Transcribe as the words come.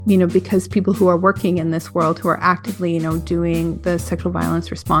because people who are working in this world, who are actively, doing the sexual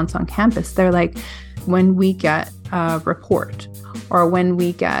violence response on campus, they're like, when we get a report or when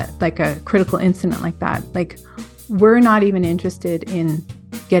we get like a critical incident like that, like we're not even interested in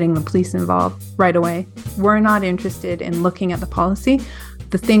getting the police involved right away. We're not interested in looking at the policy.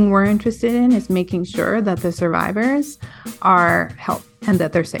 The thing we're interested in is making sure that the survivors are helped and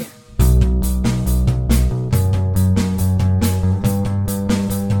that they're safe.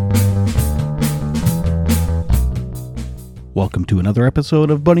 Welcome to another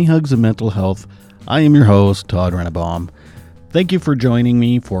episode of Bunny Hugs and Mental Health. I am your host, Todd Rennebaum. Thank you for joining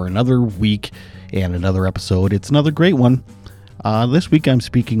me for another week and another episode. It's another great one. This week I'm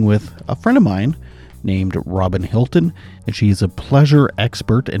speaking with a friend of mine named Robin Hilton, and she's a pleasure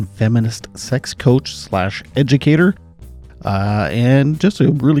expert and feminist sex coach / educator, and just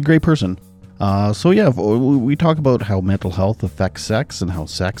a really great person. We talk about how mental health affects sex and how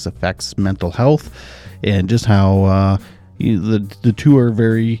sex affects mental health, and just how the two are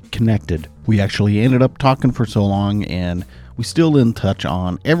very connected. We actually ended up talking for so long, and we still didn't touch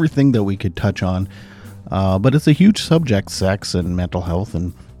on everything that we could touch on. But it's a huge subject, sex and mental health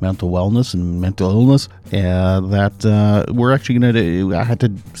and mental wellness and mental illness, that we're actually going to do. I had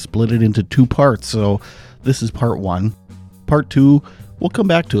to split it into two parts. So this is part one. Part two, we'll come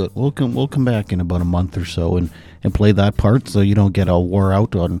back to it. We'll come back in about a month or so and play that part so you don't get all wore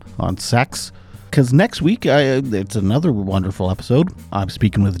out on sex. Because next week, it's another wonderful episode. I'm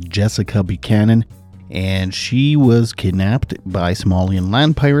speaking with Jessica Buchanan, and she was kidnapped by Somalian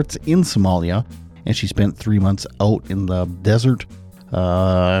land pirates in Somalia, and she spent 3 months out in the desert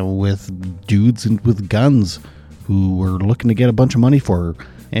with dudes with guns who were looking to get a bunch of money for her.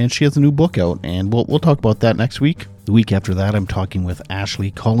 And she has a new book out, and we'll talk about that next week. The week after that, I'm talking with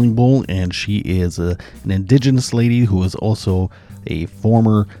Ashley Collingbowl, and she is an Indigenous lady who is also a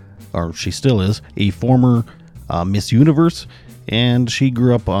former, or she still is, a former Miss Universe. And she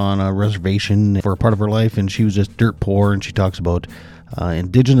grew up on a reservation for a part of her life, and she was just dirt poor, and she talks about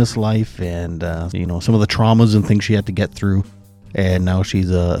Indigenous life and some of the traumas and things she had to get through. And now she's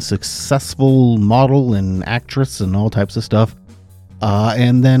a successful model and actress and all types of stuff.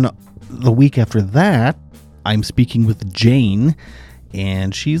 And then the week after that, I'm speaking with Jane,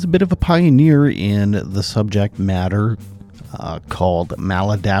 and she's a bit of a pioneer in the subject matter called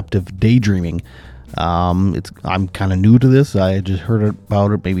maladaptive daydreaming. I'm kind of new to this. I just heard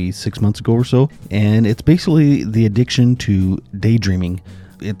about it maybe 6 months ago or so, and it's basically the addiction to daydreaming.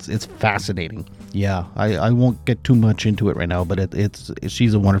 It's fascinating. Yeah, I won't get too much into it right now, but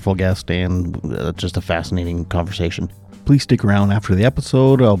she's a wonderful guest and just a fascinating conversation. Please stick around after the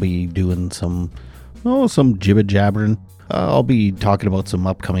episode. I'll be doing some jibber jabbering. I'll be talking about some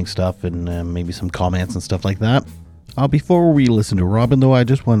upcoming stuff and maybe some comments and stuff like that. Before we listen to Robin, though, I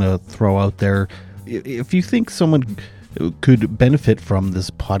just want to throw out there, if you think someone could benefit from this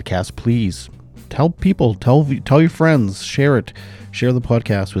podcast, please tell people, tell your friends, share it. Share the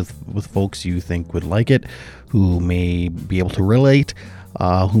podcast with folks you think would like it, who may be able to relate,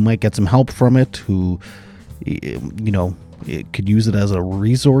 who might get some help from it, who, it could use it as a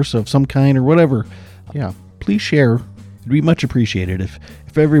resource of some kind or whatever. Yeah, please share. It'd be much appreciated if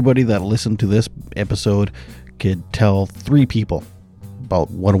everybody that listened to this episode could tell 3 people about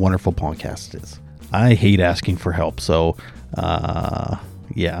what a wonderful podcast it is. I hate asking for help, so,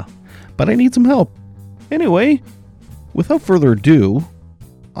 yeah. But I need some help. Anyway, without further ado,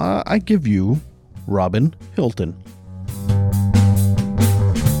 I give you Robin Hilton.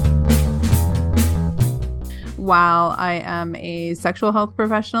 While I am a sexual health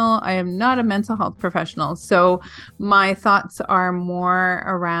professional, I am not a mental health professional. So my thoughts are more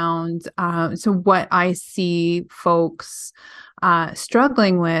around what I see folks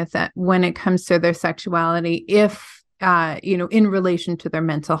struggling with when it comes to their sexuality, if in relation to their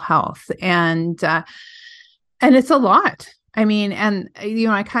mental health, and it's a lot. I mean, and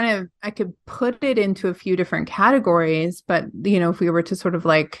I could put it into a few different categories, but if we were to sort of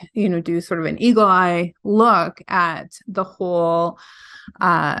do sort of an eagle eye look at the whole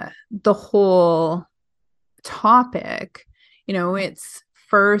topic, it's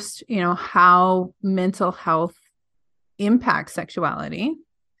first, how mental health impacts sexuality,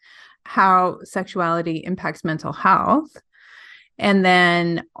 how sexuality impacts mental health. And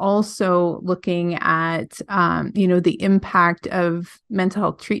then also looking at, the impact of mental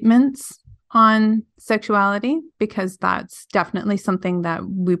health treatments on sexuality, because that's definitely something that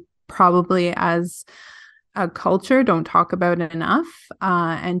we probably as a culture don't talk about enough,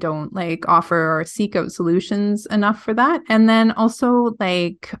 and don't offer or seek out solutions enough for that. And then also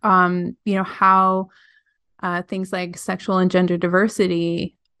how things like sexual and gender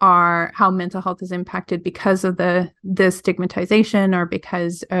diversity how mental health is impacted because of the stigmatization, or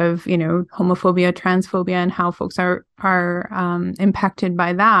because of, you know, homophobia, transphobia, and how folks are impacted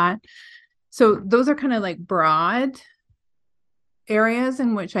by that. So those are kind of like broad areas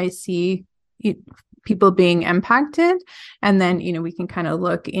in which I see people being impacted. And then, you know, we can kind of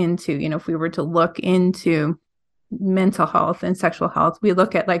look into, you know, if we were to look into mental health and sexual health, we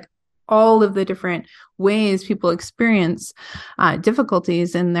look at like all of the different ways people experience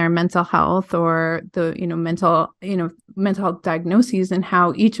difficulties in their mental health, or the, you know, mental health diagnoses, and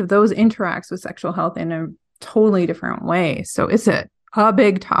how each of those interacts with sexual health in a totally different way. So it's a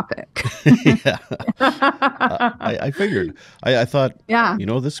big topic. Yeah. I figured. I thought, Yeah. you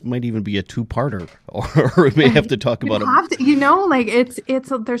know, this might even be a two-parter, or we may have to talk about it. You know, like it's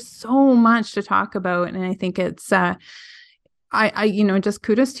there's so much to talk about, and I think it's I you know, just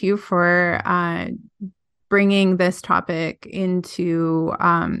kudos to you for bringing this topic into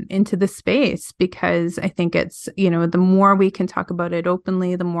the space, because I think it's, you know, the more we can talk about it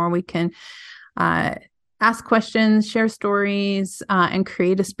openly, the more we can ask questions, share stories, and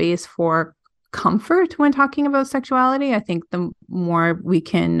create a space for comfort when talking about sexuality. I think the more we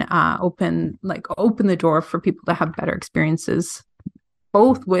can open the door for people to have better experiences,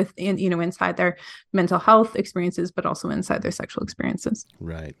 both within, you know, inside their mental health experiences, but also inside their sexual experiences.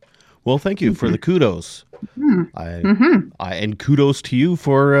 Right. Well, thank you for the kudos. Mm-hmm. And kudos to you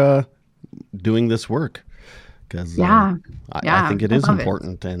for doing this work, because I think it is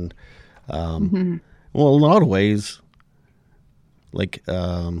important. And well, in a lot of ways, like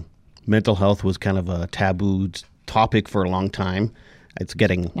mental health was kind of a taboo topic for a long time. It's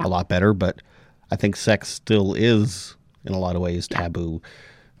getting a lot better, but I think sex still is, in a lot of ways, taboo.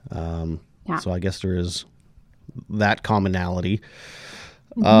 So I guess there is that commonality.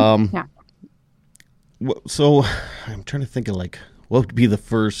 So I'm trying to think of like what would be the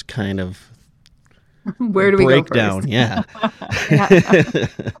first kind of where do we breakdown? Go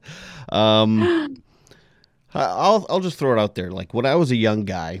first? I'll just throw it out there. Like when I was a young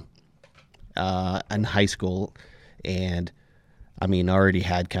guy in high school, and I mean, I already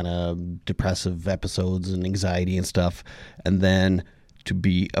had kind of depressive episodes and anxiety and stuff. And then to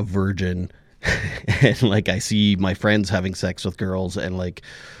be a virgin and like I see my friends having sex with girls, and like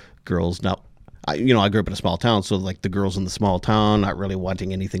girls now, I grew up in a small town. So like the girls in the small town not really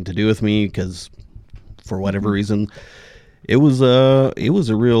wanting anything to do with me because for whatever reason, it was a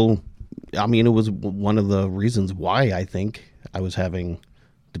real, I mean, it was one of the reasons why I think I was having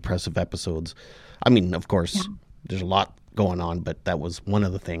depressive episodes. I mean, of course, there's a lot going on, but that was one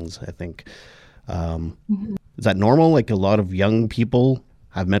of the things I think. Is that normal? Like a lot of young people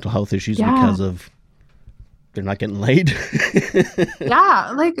have mental health issues because of they're not getting laid.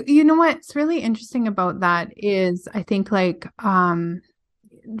 Yeah. Like, you know, what's really interesting about that is I think like,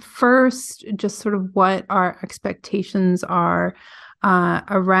 first, just sort of what our expectations are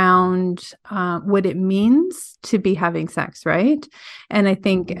around what it means to be having sex, right? And I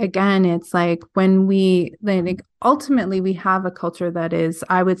think, again, it's like when ultimately we have a culture that is,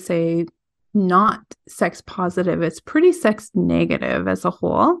 I would say, not sex positive. It's pretty sex negative as a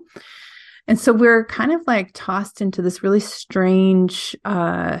whole. And so we're kind of like tossed into this really strange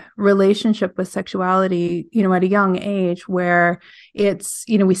relationship with sexuality, you know, at a young age, where it's,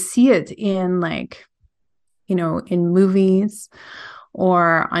 you know, we see it in like, you know, in movies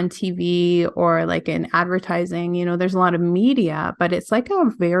or on TV or like in advertising. You know, there's a lot of media, but it's like a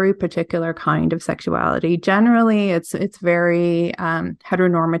very particular kind of sexuality. Generally, it's very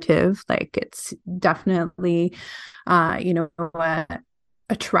heteronormative. Like it's definitely, you know,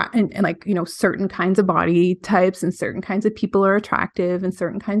 attract and like, you know, certain kinds of body types and certain kinds of people are attractive and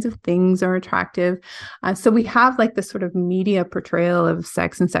certain kinds of things are attractive. So we have like this sort of media portrayal of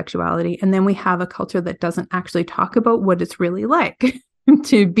sex and sexuality. And then we have a culture that doesn't actually talk about what it's really like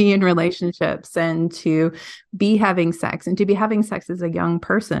to be in relationships and to be having sex and to be having sex as a young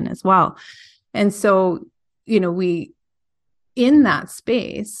person as well. And so, you know, we, in that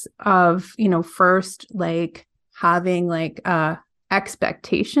space of, you know, first like having like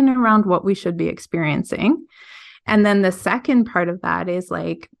expectation around what we should be experiencing. And then the second part of that is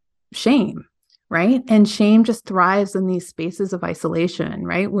like shame, right? And shame just thrives in these spaces of isolation,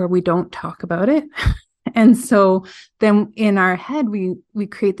 right? Where we don't talk about it. And so then in our head, we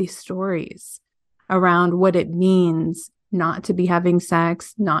create these stories around what it means not to be having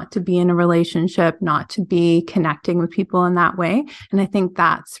sex, not to be in a relationship, not to be connecting with people in that way. And I think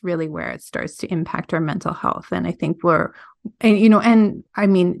that's really where it starts to impact our mental health. And I think and I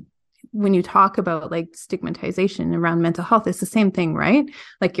mean, when you talk about like stigmatization around mental health, it's the same thing, right?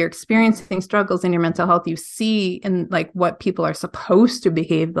 Like you're experiencing struggles in your mental health, you see in like what people are supposed to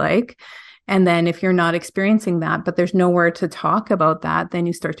behave like. And then if you're not experiencing that, but there's nowhere to talk about that, then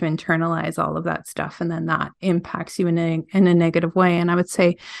you start to internalize all of that stuff. And then that impacts you in a negative way. And I would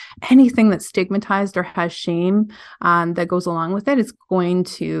say anything that's stigmatized or has shame that goes along with it is going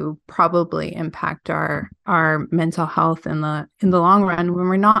to probably impact our mental health in the long run when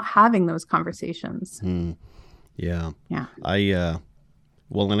we're not having those conversations. Yeah. Yeah.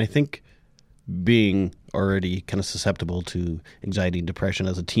 And I think being already kind of susceptible to anxiety and depression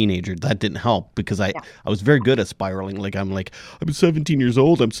as a teenager, that didn't help because I was very good at spiraling. Like, I'm 17 years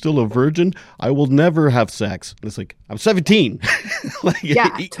old. I'm still a virgin. I will never have sex. And it's like, I'm 17. Like,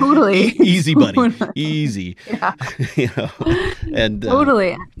 yeah, totally. Easy, buddy. Easy. Yeah. You know? And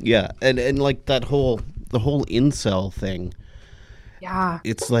totally. Yeah. And like the whole incel thing. Yeah.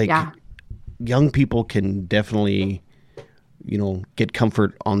 It's like young people can definitely, get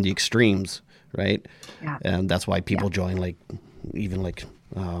comfort on the extremes. Right. Yeah. And that's why people join even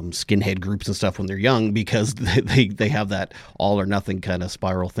skinhead groups and stuff when they're young, because they have that all or nothing kind of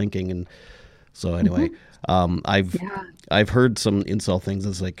spiral thinking. And so anyway, I've heard some incel things.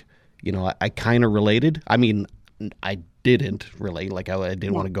 It's like, I kind of related. I mean, I didn't relate. Like I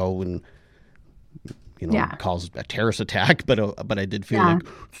didn't want to go and, cause a terrorist attack, but I did feel like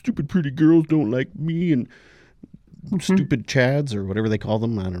stupid pretty girls don't like me and stupid chads or whatever they call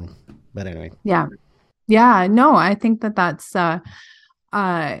them. I don't know. But anyway. Yeah. No, I think that's,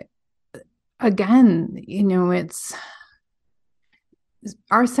 again, it's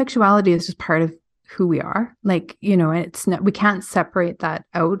our sexuality is just part of who we are. Like, it's not, we can't separate that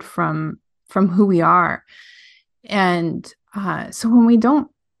out from who we are. And, so when we don't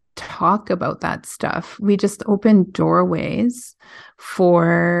talk about that stuff, we just open doorways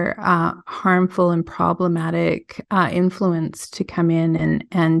for harmful and problematic influence to come in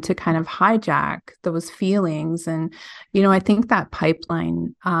and to kind of hijack those feelings. And I think that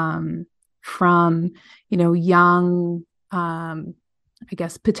pipeline from young I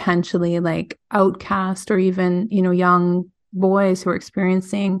guess potentially like outcast or even young boys who are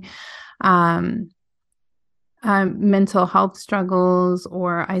experiencing mental health struggles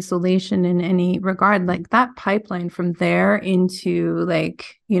or isolation in any regard, like that pipeline from there into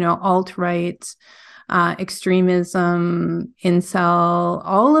like, alt-right extremism, incel,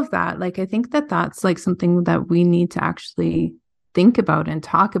 all of that. Like, I think that's like something that we need to actually think about and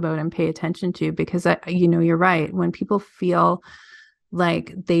talk about and pay attention to, because, you're right. When people feel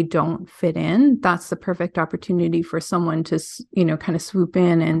like they don't fit in, that's the perfect opportunity for someone to, kind of swoop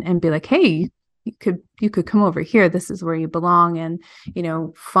in and be like, hey, you could come over here. This is where you belong. And,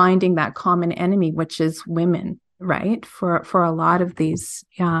 finding that common enemy, which is women, right? For a lot of these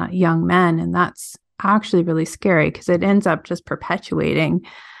young men. And that's actually really scary because it ends up just perpetuating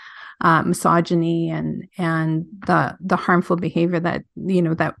misogyny and the harmful behavior that,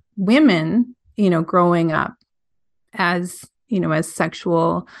 that women, growing up as, as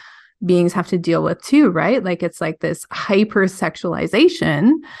sexual beings have to deal with too, right? Like it's like this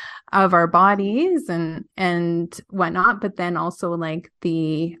hypersexualization of our bodies and whatnot, but then also like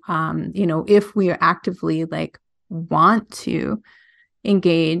the if we actively like want to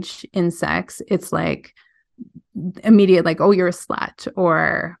engage in sex, it's like immediate like, oh, you're a slut,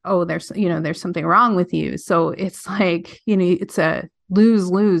 or oh, there's something wrong with you. So it's like it's a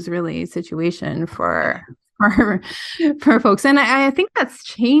lose-lose really situation for folks. And I think that's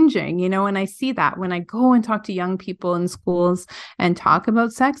changing, and I see that when I go and talk to young people in schools and talk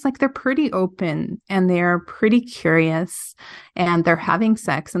about sex, like they're pretty open and they're pretty curious and they're having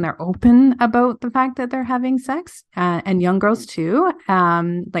sex and they're open about the fact that they're having sex, and young girls too.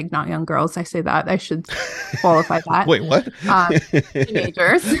 Like not young girls, I say that, I should qualify that. Wait, what?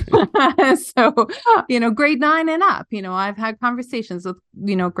 Teenagers. So, grade 9 and up, I've had conversations with,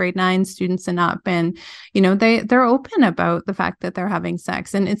 grade 9 students and up, and, they're open about the fact that they're having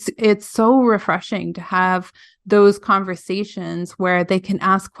sex. And it's so refreshing to have those conversations where they can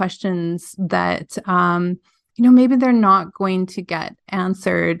ask questions that, maybe they're not going to get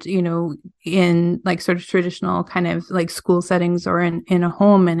answered, in like sort of traditional kind of like school settings or in a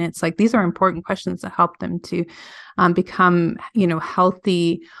home. And it's like, these are important questions that help them to become,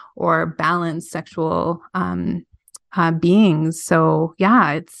 healthy or balanced sexual beings. So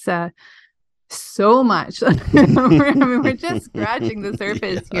yeah, it's so much. We're just scratching the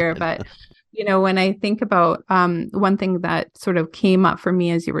surface here, but when I think about one thing that sort of came up for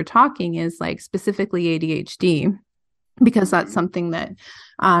me as you were talking is like specifically ADHD, because that's something that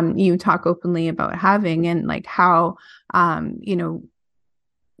you talk openly about having, and like how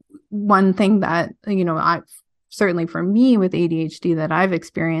one thing that, I certainly for me with ADHD that I've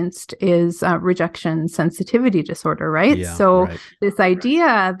experienced is rejection sensitivity disorder, right? Yeah, So right. this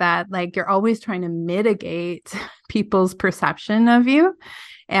idea that like you're always trying to mitigate people's perception of you,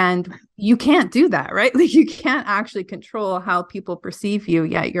 and you can't do that, right? Like you can't actually control how people perceive you,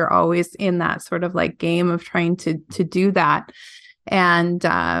 yet you're always in that sort of like game of trying to do that. And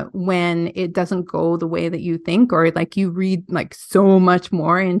when it doesn't go the way that you think, or like you read like so much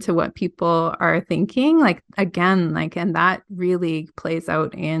more into what people are thinking, like again, like, and that really plays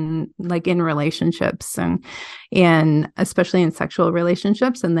out in like in relationships and in especially in sexual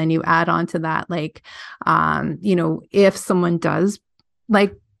relationships. And then you add on to that, like, if someone does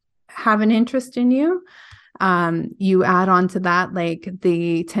like have an interest in you, you add on to that like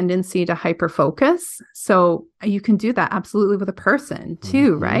the tendency to hyper focus. So you can do that absolutely with a person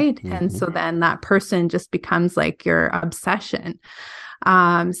too, right? And so then that person just becomes like your obsession.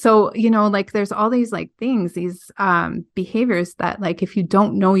 So like there's all these like things, these behaviors that like if you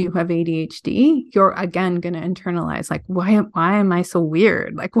don't know you have ADHD, you're again going to internalize like why am I so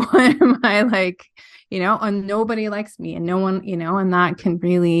weird? Like why am I like, and nobody likes me and no one, and that can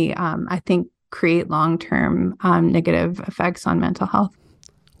really I think create long-term negative effects on mental health.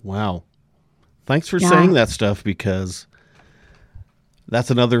 Wow. Thanks for saying that stuff, because that's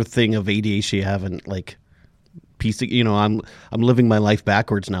another thing of ADHD I haven't like piecing, I'm living my life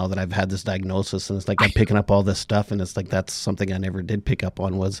backwards now that I've had this diagnosis, and it's like I'm picking up all this stuff, and it's like that's something I never did pick up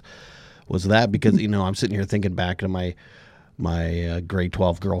on was that, because I'm sitting here thinking back to my grade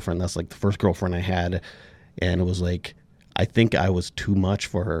 12 girlfriend. That's like the first girlfriend I had, and it was like I think I was too much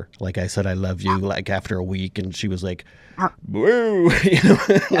for her. Like I said, I love you, like after a week, and she was like, woo,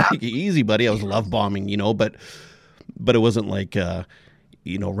 like easy, buddy. I was love bombing, but it wasn't like,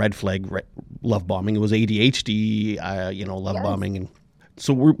 red flag love bombing. It was ADHD, love bombing. And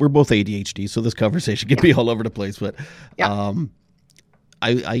so we're both ADHD. So this conversation can be all over the place, but,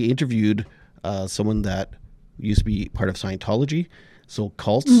 I interviewed, someone that used to be part of Scientology. So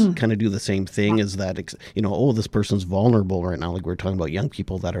cults kind of do the same thing, as that, this person's vulnerable right now. Like we're talking about young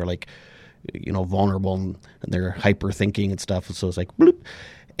people that are like, vulnerable and they're hyper thinking and stuff. So it's like, bloop.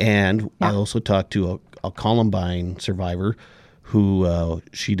 And I also talked to a Columbine survivor who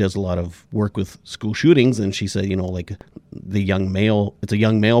she does a lot of work with school shootings. And she said, like the young male, it's a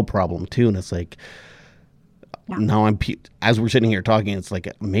young male problem too. And it's like, now as we're sitting here talking, it's like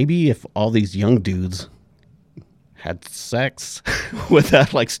maybe if all these young dudes had sex with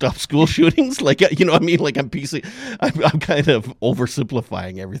that, like stop school shootings, like I mean, like I'm kind of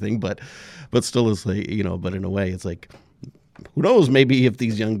oversimplifying everything, but still it's like, but in a way it's like, who knows, maybe if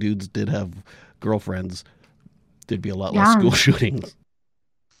these young dudes did have girlfriends, there'd be a lot less school shootings.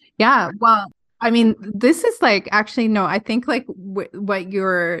 Well, I mean, this is like, actually, no, I think like what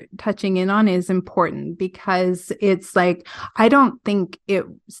you're touching in on is important, because it's like, I don't think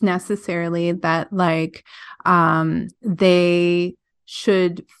it's necessarily that like, they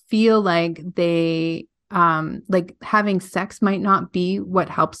should feel like they, like having sex might not be what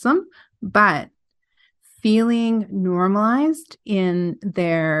helps them, but feeling normalized in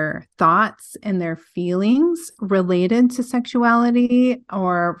their thoughts and their feelings related to sexuality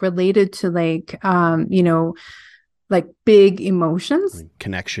or related to like, like big emotions. Like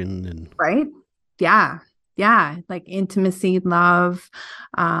connection and right. Yeah. Yeah. Like intimacy, love,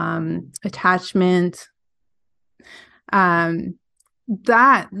 attachment.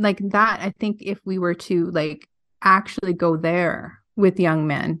 That I think if we were to like actually go there with young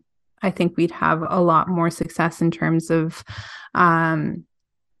men, I think we'd have a lot more success in terms of, having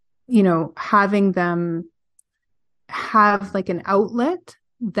them have like an outlet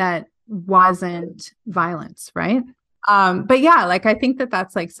that wasn't violence, right? But yeah, like I think that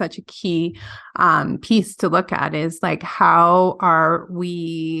that's like such a key piece to look at, is like how are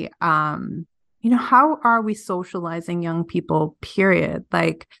we, how are we socializing young people? Period.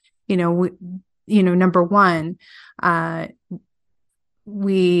 Like, number one,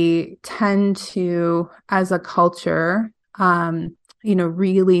 we tend to, as a culture,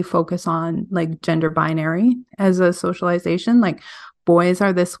 really focus on like gender binary as a socialization. Like boys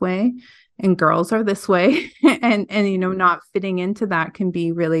are this way and girls are this way, and not fitting into that can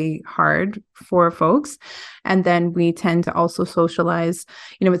be really hard for folks. And then we tend to also socialize.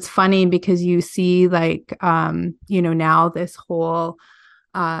 It's funny because you see like now this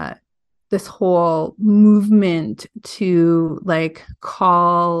whole movement to like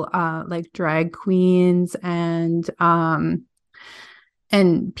call like drag queens and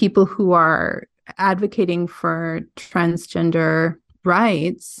people who are advocating for transgender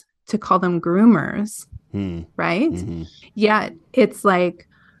rights to call them groomers, right? Yet it's like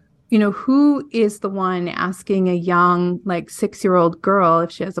who is the one asking a young, like 6-year-old girl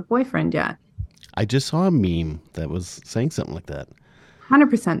if she has a boyfriend yet? I just saw a meme that was saying something like that.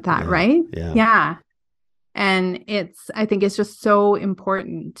 100% that, Yeah, right? yeah. Yeah. And I think it's just so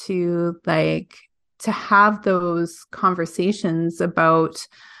important to have those conversations about,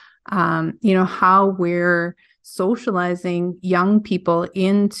 how we're socializing young people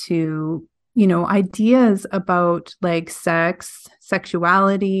into, ideas about like sex,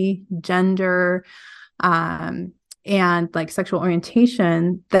 sexuality, gender, and like sexual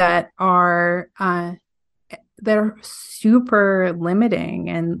orientation that are super limiting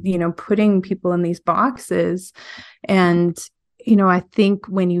and, putting people in these boxes. And, I think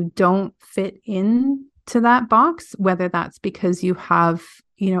when you don't fit in to that box, whether that's because you have,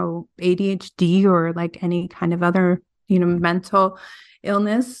 ADHD or like any kind of other, mental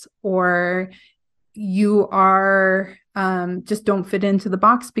illness, or you are just don't fit into the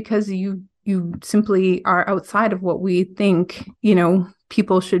box because you simply are outside of what we think,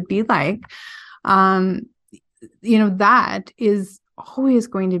 people should be like. That is always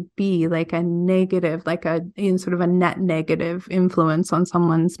going to be like a negative, like in sort of a net negative influence on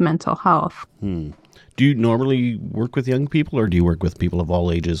someone's mental health. Do you normally work with young people, or do you work with people of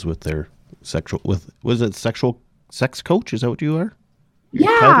all ages with their was it sexual sex coach? Is that what you are?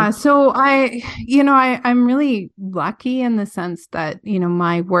 Yeah. So I'm really lucky in the sense that,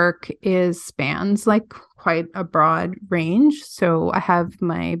 my work spans like quite a broad range. So I have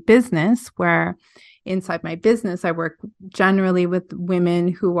my business where inside my business, I work generally with women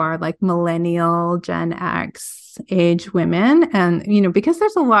who are like millennial, Gen X age women. And, because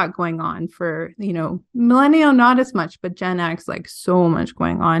there's a lot going on for, millennial, not as much, but Gen X, like so much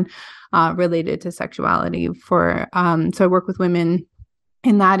going on related to sexuality so I work with women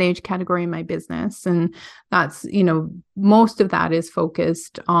in that age category in my business. And that's, most of that is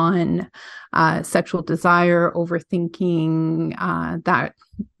focused on sexual desire, overthinking,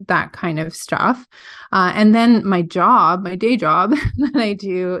 that kind of stuff. And then my day job that I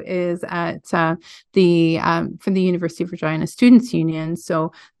do is at for the University of Regina Students Union.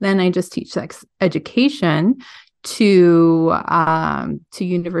 So then I just teach sex education to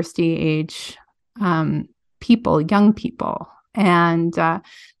university age people, young people. And that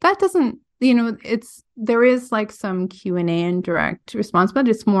doesn't, there is like some Q&A and direct response, but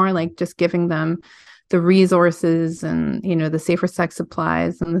it's more like just giving them the resources and, the safer sex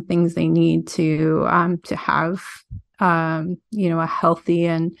supplies and the things they need to have, a healthy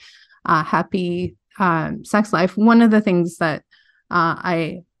and happy sex life. One of the things that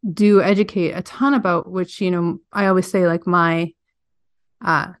I do educate a ton about, which, I always say like my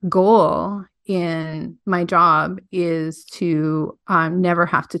goal in my job is to never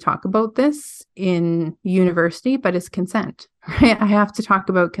have to talk about this in university, but it's consent, right? I have to talk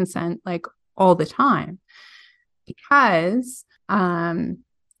about consent like all the time because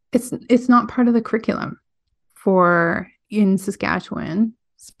it's not part of the curriculum in Saskatchewan,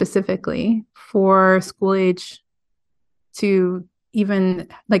 specifically for school age to even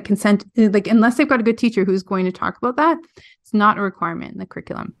like consent, like unless they've got a good teacher who's going to talk about that, it's not a requirement in the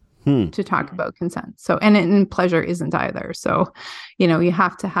curriculum to talk about consent. So, and pleasure isn't either. So, you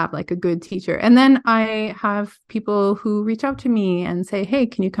have to have like a good teacher. And then I have people who reach out to me and say, hey,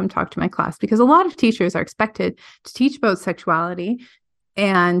 can you come talk to my class? Because a lot of teachers are expected to teach about sexuality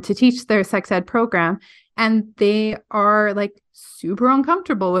and to teach their sex ed program. And they are like super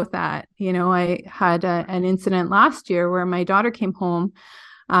uncomfortable with that. I had an incident last year where my daughter came home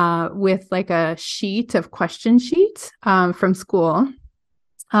with like a question sheet from school.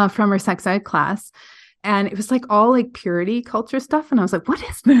 From her sex ed class. And it was like all like purity culture stuff. And I was like, what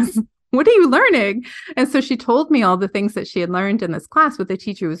is this? What are you learning? And so she told me all the things that she had learned in this class with a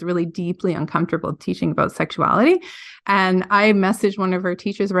teacher who was really deeply uncomfortable teaching about sexuality. And I messaged one of her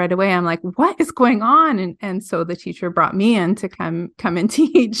teachers right away. I'm like, what is going on? And so the teacher brought me in to come and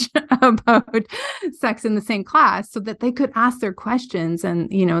teach about sex in the same class so that they could ask their questions. And,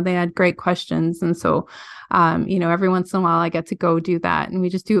 they had great questions. And so, every once in a while I get to go do that. And we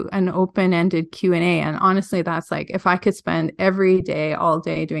just do an open-ended Q&A. And honestly, that's like, if I could spend every day, all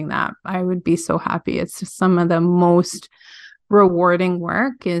day doing that, I would be so happy. It's just some of the most rewarding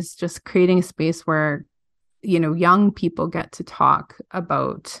work is just creating a space where, young people get to talk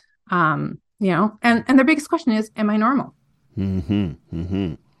about, and their biggest question is, am I normal? Yeah.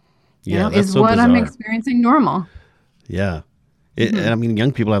 Is so what bizarre. I'm experiencing normal? Yeah. And I mean,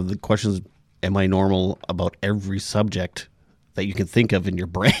 young people have the questions, am I normal about every subject that you can think of in your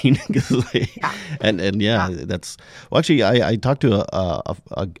brain? That's, well, actually, I talked to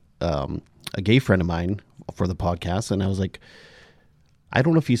a gay friend of mine for the podcast, and I was like, I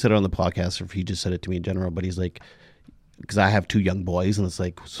don't know if he said it on the podcast or if he just said it to me in general, but he's like, because I have 2 young boys, and it's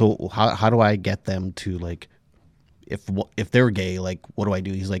like, so how do I get them to like, if they're gay, like, what do I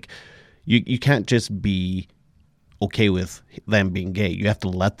do? He's like, you can't just be okay with them being gay. You have to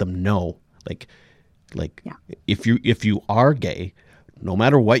let them know, like Yeah. if you are gay, no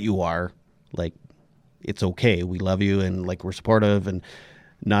matter what you are, like, it's okay. We love you, and like, we're supportive, and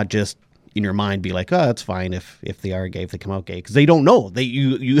not just in your mind be like, oh, it's fine if they are gay, if they come out gay, because they don't know.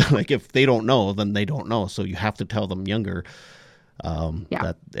 You like, if they don't know, then they don't know. So you have to tell them younger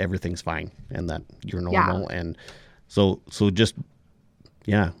that everything's fine and that you're normal. And so just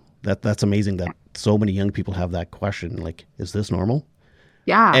that's amazing that so many young people have that question, like, is this normal?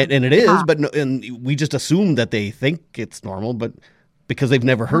 Yeah. And it is, but no, and we just assume that they think it's normal, but because they've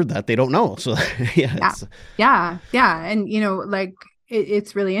never heard that, they don't know. So yeah. And like,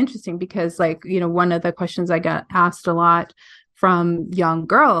 it's really interesting because, like, one of the questions I got asked a lot from young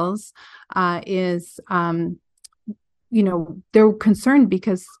girls is they're concerned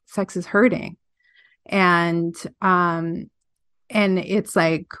because sex is hurting, and it's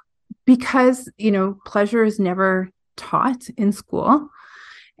like, because pleasure is never taught in school,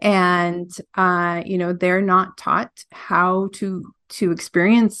 and they're not taught how to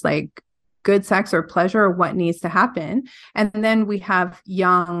experience like good sex or pleasure, or what needs to happen. And then we have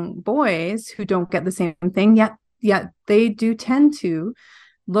young boys who don't get the same thing, yet they do tend to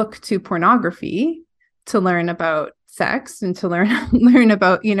look to pornography to learn about sex and to learn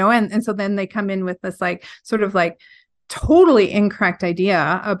about, and so then they come in with this like sort of like totally incorrect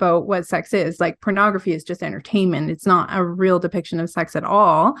idea about what sex is. Like, pornography is just entertainment. It's not a real depiction of sex at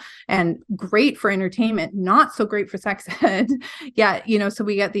all, and great for entertainment, not so great for sex ed. So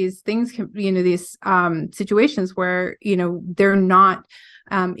we get these things, these situations where they're not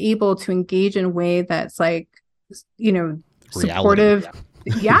able to engage in a way that's like supportive.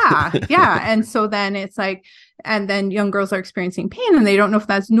 And so then it's like, and then young girls are experiencing pain and they don't know if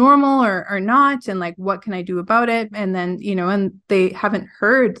that's normal or not, and like, what can I do about it? And then and they haven't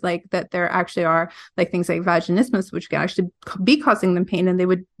heard like that there actually are like things like vaginismus, which can actually be causing them pain, and they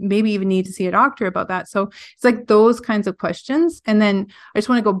would maybe even need to see a doctor about that. So it's like those kinds of questions. And then I just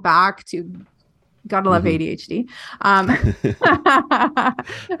want to go back to, gotta love ADHD. I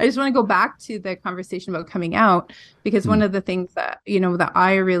just want to go back to the conversation about coming out, because one of the things that, that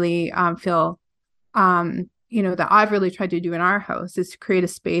I really feel, that I've really tried to do in our house is to create a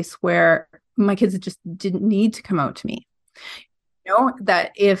space where my kids just didn't need to come out to me.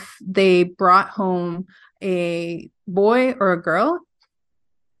 That if they brought home a boy or a girl,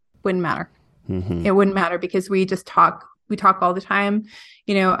 wouldn't matter. It wouldn't matter, because we talk all the time,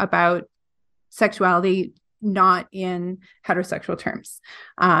 about sexuality, not in heterosexual terms.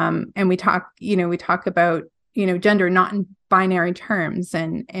 And we talk about, gender, not in binary terms.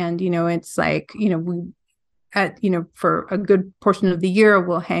 And, it's like, for a good portion of the year,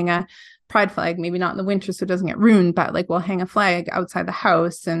 we'll hang a pride flag, maybe not in the winter so it doesn't get ruined, but like, we'll hang a flag outside the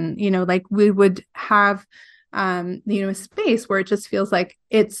house. And, like, we would have, a space where it just feels like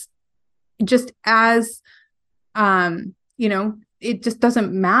it's just as, it just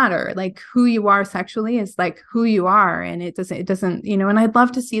doesn't matter. Like, who you are sexually is like who you are. And it doesn't, and I'd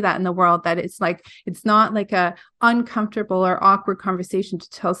love to see that in the world, that it's like, it's not like a uncomfortable or awkward conversation to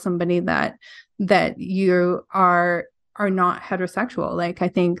tell somebody that you are not heterosexual. Like, I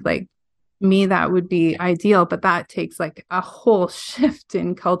think like me, that would be ideal, but that takes like a whole shift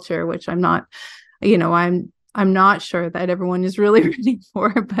in culture, which I'm not sure that everyone is really ready for,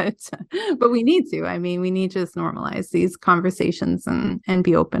 but we need to. I mean, we need to just normalize these conversations and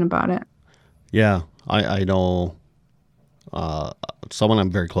be open about it. Yeah, I know someone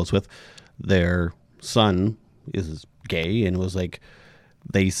I'm very close with, their son is gay, and it was like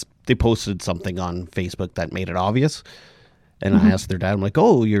they posted something on Facebook that made it obvious. And I asked their dad, I'm like,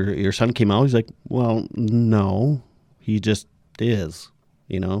 oh, your son came out? He's like, well, no, he just is.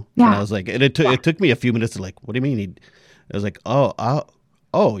 And I was like, and it took me a few minutes to like, what do you mean? I was like,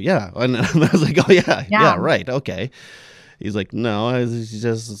 oh yeah. And I was like, oh yeah, right. Okay. He's like, no,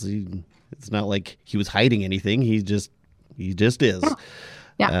 it's not like he was hiding anything. He just is.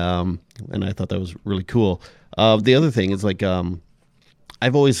 Yeah. And I thought that was really cool. The other thing is like,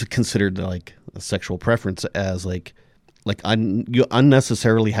 I've always considered like a sexual preference as like you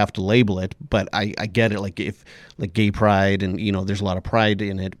unnecessarily have to label it, but I get it. Like, if like gay pride, and there's a lot of pride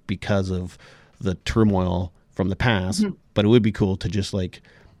in it because of the turmoil from the past, but it would be cool to just like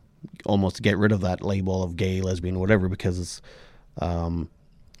almost get rid of that label of gay, lesbian, whatever, because it's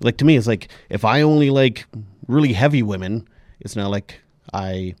like, to me, it's like, if I only like really heavy women, it's not like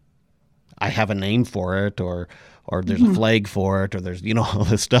I I have a name for it, or there's a Mhm. flag for it, or there's all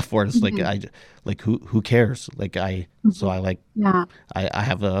this stuff for it. It's like Mhm. who cares? Like so Mhm. I like Yeah. I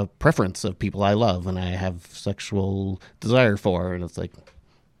have a preference of people I love and I have sexual desire for, and it's like,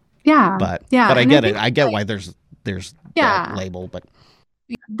 Yeah. Yeah. but I And I get it. think I get why there's that yeah, label, but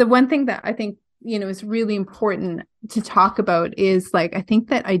the one thing that I think, is really important to talk about is like, I think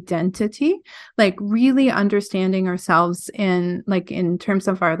that identity, like really understanding ourselves in like in terms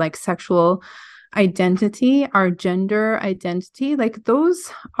of our like sexual identity, our gender identity, like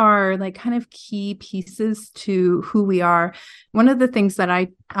those are like kind of key pieces to who we are. One of the things that I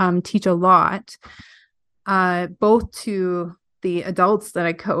teach a lot, both to the adults that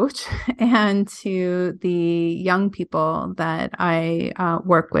I coach and to the young people that I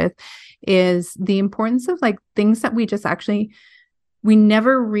work with, is the importance of like things that we just actually, we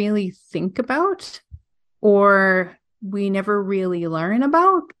never really think about, or we never really learn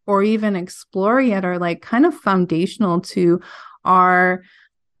about, or even explore yet, are like kind of foundational to our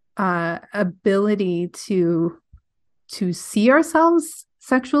ability to see ourselves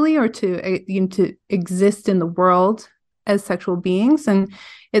sexually, or to exist in the world as sexual beings. And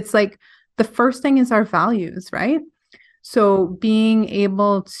it's like the first thing is our values, right? So being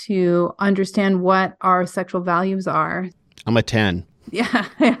able to understand what our sexual values are. I'm a 10. Yeah,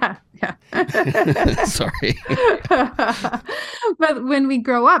 yeah, yeah. Sorry. But when we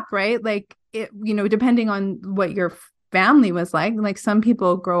grow up, right, like it, depending on what your family was like some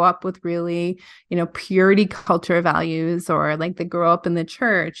people grow up with really, purity culture values, or like they grow up in the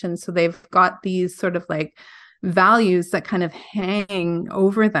church. And so they've got these sort of like values that kind of hang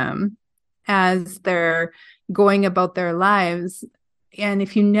over them as they're going about their lives. And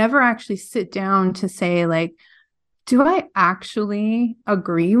if you never actually sit down to say, like, do I actually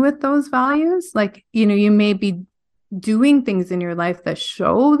agree with those values? Like, you may be doing things in your life that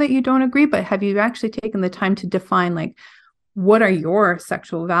show that you don't agree, but have you actually taken the time to define, like, what are your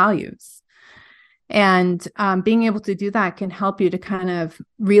sexual values? And being able to do that can help you to kind of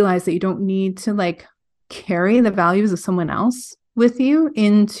realize that you don't need to like carry the values of someone else with you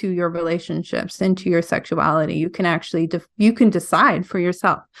into your relationships, into your sexuality. You can actually you can decide for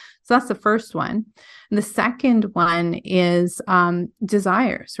yourself. So that's the first one. And the second one is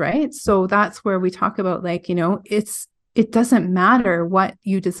desires, right? So that's where we talk about, like, it doesn't matter what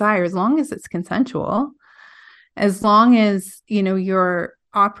you desire as long as it's consensual, as long as you're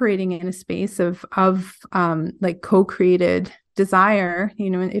operating in a space of like co-created desire.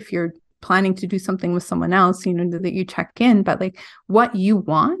 If you're planning to do something with someone else, that you check in, but like what you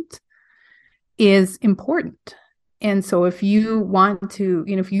want is important. And so if you want to,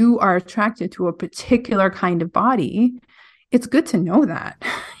 if you are attracted to a particular kind of body, it's good to know that.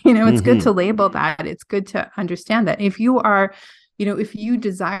 It's good to label that. It's good to understand that. If you are, if you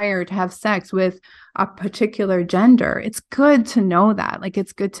desire to have sex with a particular gender, it's good to know that. Like,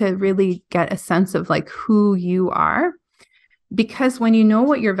 it's good to really get a sense of like who you are. Because when you know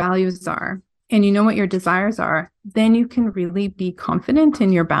what your values are and you know what your desires are, then you can really be confident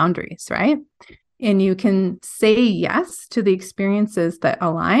in your boundaries, right? And you can say yes to the experiences that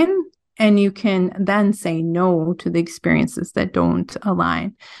align, and you can then say no to the experiences that don't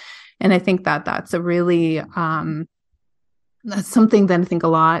align. And I think that that's a really that's something that I think a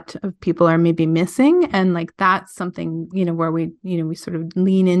lot of people are maybe missing. And like that's something, where we sort of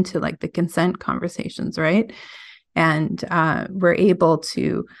lean into like the consent conversations, right? And we're able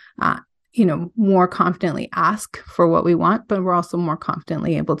to more confidently ask for what we want, but we're also more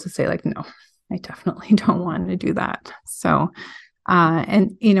confidently able to say, like, no, I definitely don't want to do that. So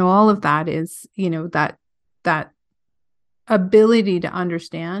and all of that is, that ability to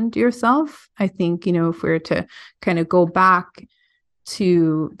understand yourself. I think, if we were to kind of go back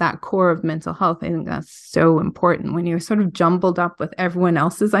to that core of mental health, I think that's so important. When you're sort of jumbled up with everyone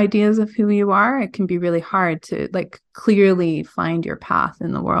else's ideas of who you are, it can be really hard to like clearly find your path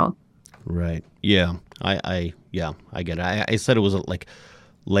in the world. Right. Yeah. I get it. I said it was like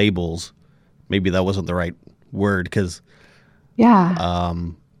labels. Maybe that wasn't the right word because Yeah.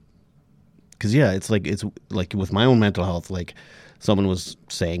 yeah, it's like with my own mental health, like someone was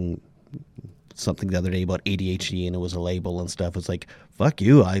saying something the other day about ADHD and it was a label and stuff. It's like, fuck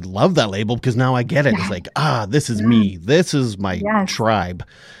you. I love that label because now I get it. Yeah. It's like, this is Yeah. me. This is my Yes. tribe.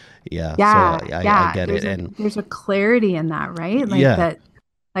 Yeah. So Yeah. I Yeah. get it. And There's a clarity in that, right? Like yeah, that,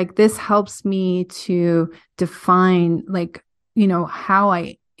 like this helps me to define, like, how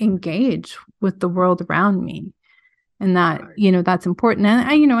I engage with the world around me. And that, that's important.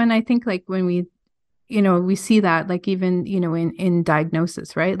 And and I think like when we see that, like, even, in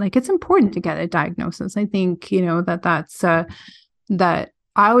diagnosis, right? Like it's important to get a diagnosis. I think, that's that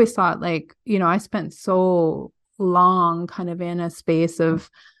I always thought like, I spent so long kind of in a space of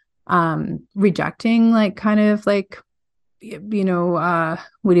rejecting like kind of like, what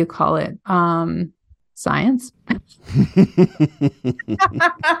do you call it? Science.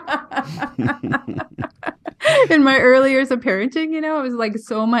 In my early years of parenting, it was like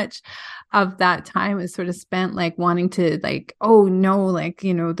so much of that time is sort of spent like wanting to like, oh no, like,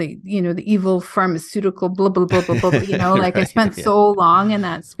 the evil pharmaceutical, blah, blah, blah, blah, blah, like I spent so long in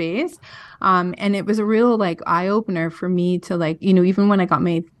that space. And it was a real like eye opener for me to like, even when I got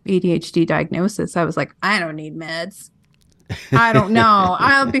my ADHD diagnosis, I was like, I don't need meds. I don't know.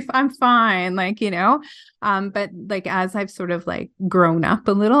 I'm fine. Like, but like, as I've sort of like grown up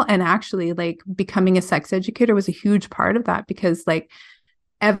a little, and actually like becoming a sex educator was a huge part of that, because like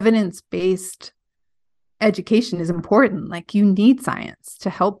evidence-based education is important. Like you need science to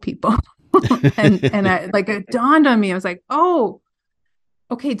help people. and I like, it dawned on me. I was like, oh,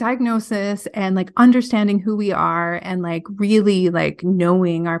 okay, diagnosis and like understanding who we are and like really like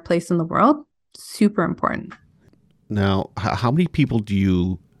knowing our place in the world, super important. Now, how many people do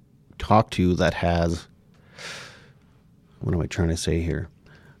you talk to that has, what am I trying to say here?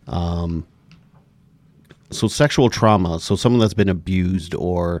 So sexual trauma, so someone that's been abused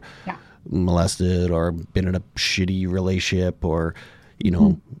or molested or been in a shitty relationship or,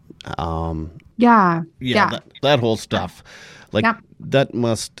 that whole stuff. Like that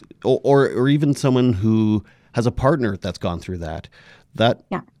must, or even someone who has a partner that's gone through that.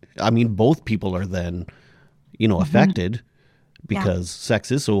 I mean, both people are then affected because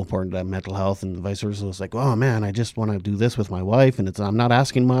sex is so important to mental health, and vice versa. It's like, oh man, I just want to do this with my wife, and I'm not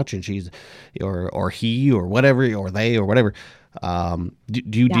asking much, and she's, or he, or whatever, or they, or whatever. Do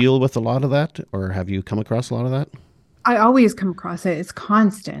you deal with a lot of that, or have you come across a lot of that? I always come across it. It's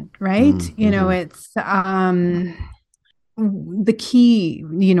constant, right? It's the key,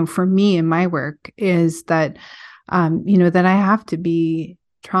 for me in my work is that, that I have to be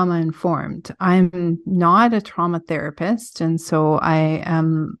trauma informed. I'm not a trauma therapist. And so I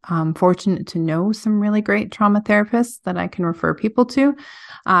am fortunate to know some really great trauma therapists that I can refer people to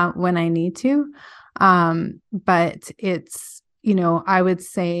when I need to. But it's, I would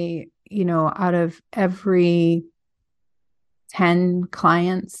say, out of every 10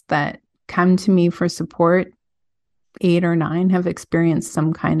 clients that come to me for support, 8 or 9 have experienced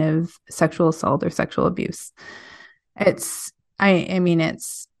some kind of sexual assault or sexual abuse. It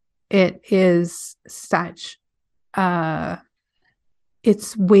is such,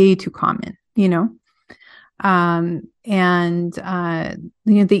 it's way too common,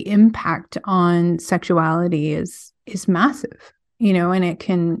 the impact on sexuality is massive, and it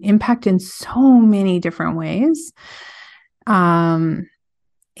can impact in so many different ways.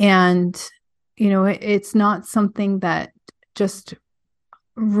 It's not something that just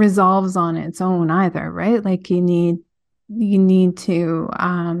resolves on its own either, right? Like you need to,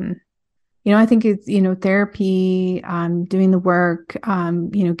 I think it's, therapy, doing the work,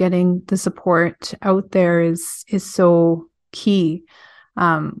 getting the support out there is so key.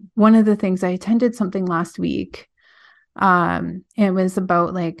 One of the things, I attended something last week. It was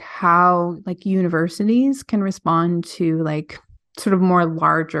about like how like universities can respond to like sort of more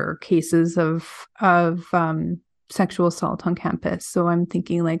larger cases of sexual assault on campus. So I'm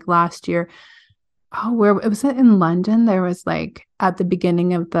thinking like last year, where was it in London? There was like at the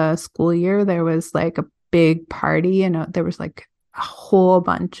beginning of the school year, there was like a big party and there was like a whole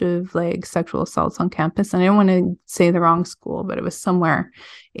bunch of like sexual assaults on campus. And I don't want to say the wrong school, but it was somewhere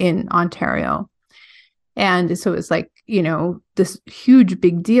in Ontario. And so it was like, this huge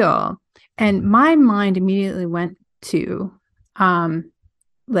big deal. And my mind immediately went to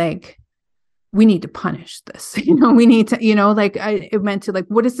like, we need to punish this, we need to, it meant to like,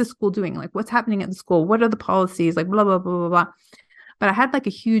 what is the school doing? Like, what's happening at the school? What are the policies? Like, blah, blah, blah, blah, blah. But I had like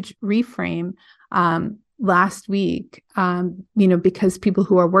a huge reframe last week, because people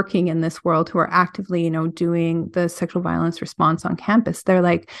who are working in this world, who are actively, doing the sexual violence response on campus, they're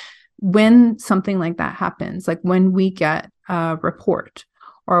like, when something like that happens, like when we get a report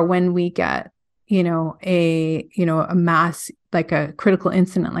or when we get, a mass, like a critical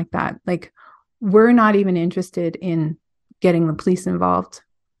incident like that, like, we're not even interested in getting the police involved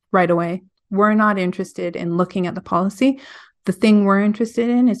right away. We're not interested in looking at the policy. The thing we're interested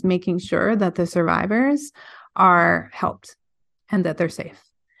in is making sure that the survivors are helped and that they're safe.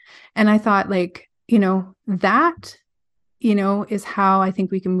 And I thought like, that, is how I think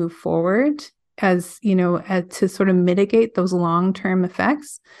we can move forward as, to sort of mitigate those long-term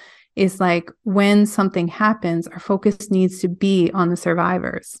effects, is like when something happens, our focus needs to be on the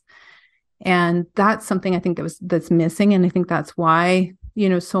survivors. And that's something I think that's missing. And I think that's why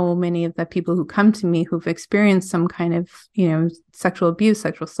so many of the people who come to me who've experienced some kind of, sexual abuse,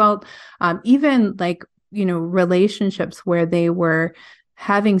 sexual assault, even like, relationships where they were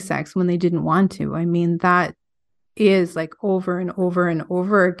having sex when they didn't want to. I mean, that is like over and over and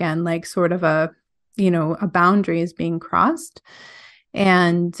over again, like sort of a boundary is being crossed.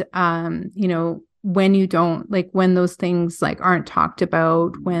 And, when you don't, like, when those things like aren't talked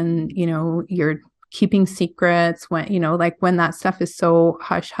about, when, you're keeping secrets, when, like when that stuff is so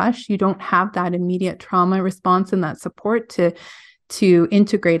hush hush, you don't have that immediate trauma response and that support to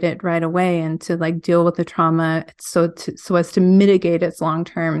integrate it right away and to like deal with the trauma so as to mitigate its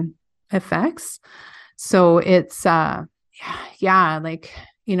long-term effects. So it's like,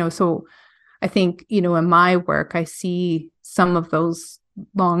 so I think, in my work, I see some of those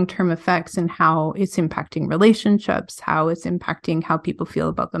long-term effects and how it's impacting relationships, how it's impacting how people feel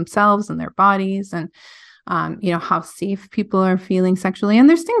about themselves and their bodies, and how safe people are feeling sexually. And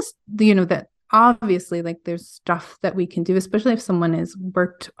there's things, that obviously, like, there's stuff that we can do, especially if someone has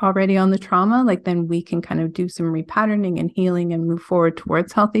worked already on the trauma, like then we can kind of do some repatterning and healing and move forward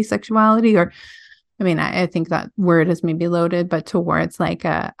towards healthy sexuality. Or I mean, I think that word is maybe loaded, but towards like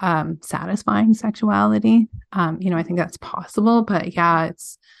a satisfying sexuality. I think that's possible, but yeah,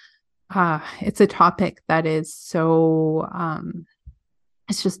 it's a topic that is so,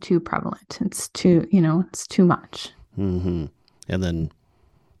 it's just too prevalent. It's too, it's too much. Mm-hmm. And then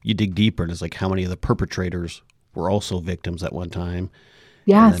you dig deeper and it's like how many of the perpetrators were also victims at one time.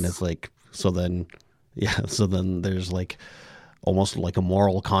 Yes. And then it's like, so then there's like, almost like a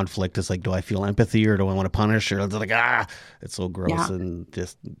moral conflict. It's like, do I feel empathy or do I want to punish? Or it's like, it's so gross and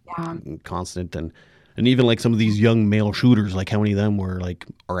just constant. And even like some of these young male shooters, like how many of them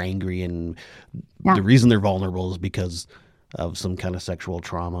are angry, and the reason they're vulnerable is because of some kind of sexual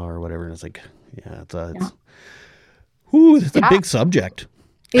trauma or whatever. And it's like, it's a big subject.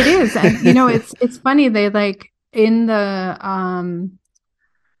 It is. And, it's funny. They like in the,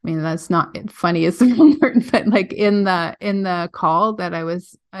 I mean, that's not funny is the wrong word, but like in the call that I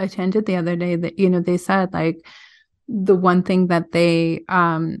was attended the other day, that, they said like the one thing that they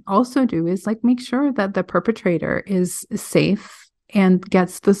also do is like make sure that the perpetrator is safe and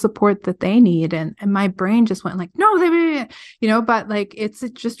gets the support that they need. And my brain just went like, no, but like, it's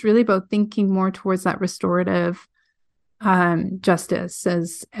just really about thinking more towards that restorative justice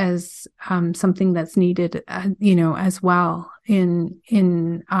as something that's needed, as well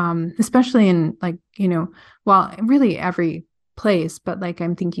in especially in like, well, really every place, but like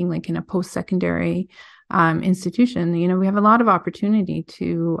I'm thinking like in a post-secondary institution, we have a lot of opportunity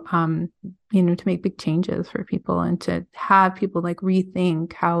to to make big changes for people and to have people like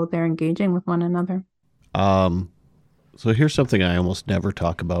rethink how they're engaging with one another. So here's something I almost never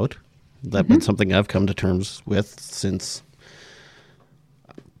talk about. That's been something I've come to terms with since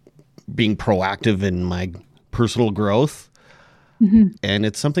being proactive in my personal growth. And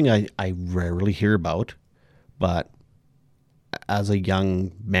it's something I rarely hear about, but as a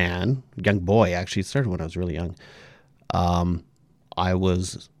young boy, actually, it started when I was really young. I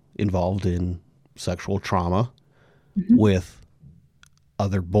was involved in sexual trauma with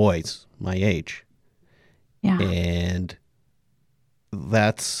other boys my age. Yeah. And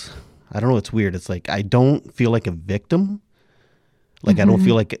that's, I don't know, it's weird. It's like, I don't feel like a victim. Like, I don't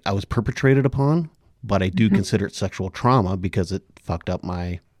feel like I was perpetrated upon, but I do consider it sexual trauma because it fucked up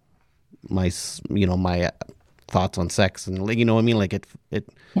my thoughts on sex. And you know what I mean? Like it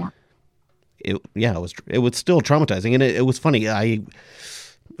was still traumatizing. And it was funny. It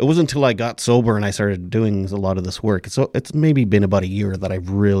wasn't until I got sober and I started doing a lot of this work. So it's maybe been about a year that I've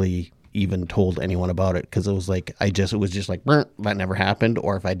really even told anyone about it. Cause it was like, it was just like, that never happened.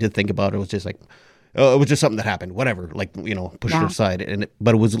 Or if I did think about it, it was just like, oh, it was just something that happened, whatever, like, push it aside.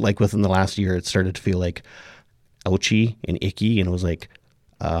 But it was like within the last year, it started to feel like ouchy and icky. And it was like,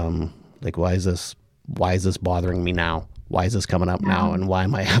 why is this bothering me now? Why is this coming up now? And why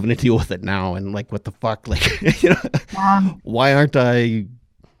am I having to deal with it now? And like, what the fuck? Like, why aren't I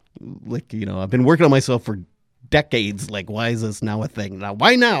like, I've been working on myself for decades. Like, why is this now a thing? Now,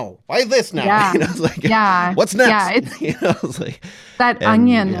 why now? Why this now? Yeah. It's like, what's next? Yeah, it's it's like that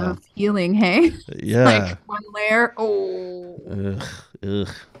onion of healing. Hey, yeah, like one layer. Oh,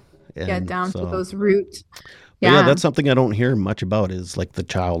 get down to those roots. Yeah, that's something I don't hear much about. Is like the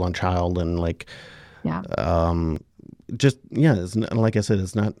child on child and like, it's not, like I said,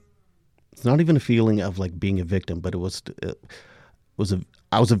 it's not even a feeling of like being a victim, but I was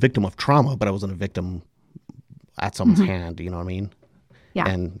a victim of trauma, but I wasn't a victim at someone's hand, you know what I mean? Yeah.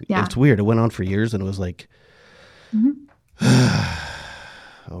 And it's weird. It went on for years and it was like, oh,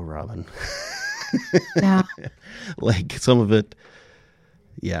 Robin. Yeah. Like some of it,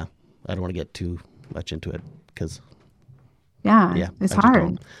 yeah, I don't want to get too much into it because Yeah, yeah, it's I just don't.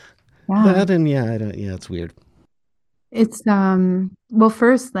 hard. Yeah. That and yeah, I don't, yeah, it's weird. It's well,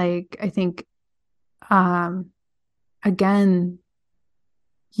 first, like I think um again,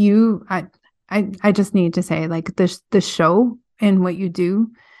 you I just need to say like the show and what you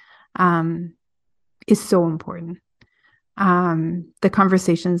do um is so important. The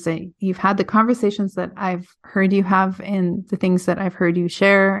conversations that you've had, the conversations that I've heard you have, and the things that I've heard you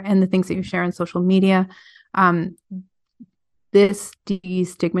share, and the things that you share on social media, um, this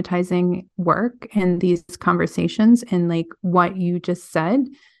destigmatizing work and these conversations and like what you just said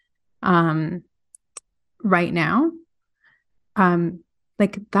um, right now, um,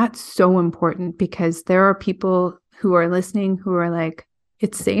 like that's so important because there are people who are listening who are like,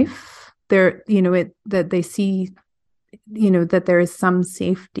 it's safe. They're, that they see, that there is some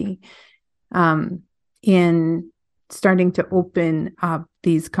safety um, in starting to open up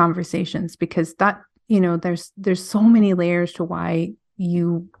these conversations because that there's so many layers to why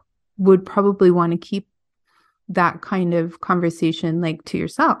you would probably want to keep that kind of conversation like to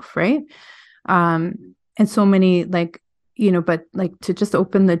yourself, right? And so many like but like to just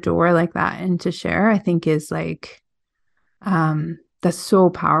open the door like that and to share, I think is like that's so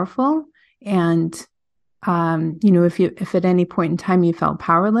powerful. And if at any point in time you felt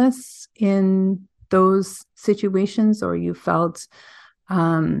powerless in those situations or you felt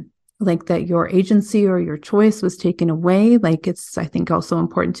like that your agency or your choice was taken away, like it's, I think, also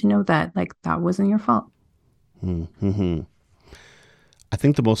important to know that like that wasn't your fault. Mm-hmm. I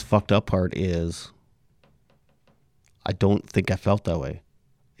think the most fucked up part is I don't think I felt that way.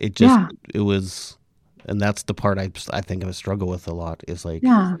 It just, Yeah. it was, and that's the part I think I struggle with a lot is like,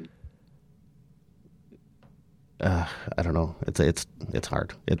 Yeah. I don't know. It's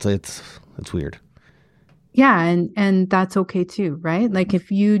hard. It's weird. Yeah. And that's okay too, right? Like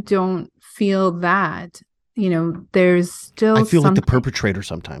if you don't feel that, there's I still feel like the something. perpetrator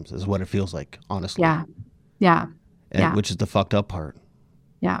sometimes is what it feels like, honestly. Yeah. Yeah. And Yeah. which is the fucked up part.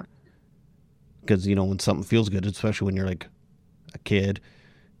 Yeah. Because, when something feels good, especially when you're like a kid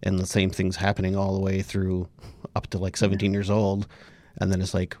and the same thing's happening all the way through up to like 17 years old. And then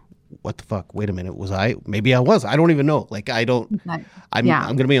it's like, what the fuck? Wait a minute. Maybe I was. I don't even know. Like, I'm Yeah.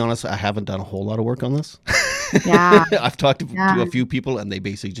 going to be honest. I haven't done a whole lot of work on this. Yeah. I've talked to Yeah. a few people and they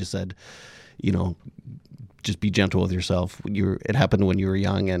basically just said, just be gentle with yourself. It happened when you were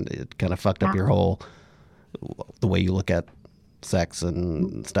young and it kind of fucked up Yeah. your the way you look at sex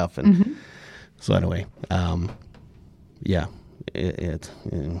and stuff. And Mhm. so anyway, yeah,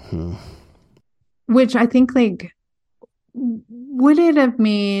 mm-hmm. Which I think like would it have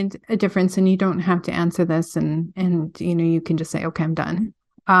made a difference? And you don't have to answer this and you can just say, okay, I'm done.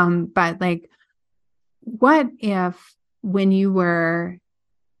 But like what if when you were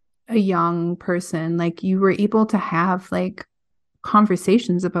a young person, like you were able to have like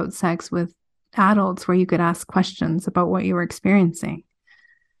conversations about sex with adults where you could ask questions about what you were experiencing?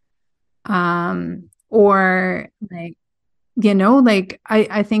 Or like, like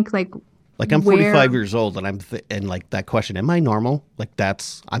I think Like I'm where, 45 years old and and like that question, am I normal? Like I'm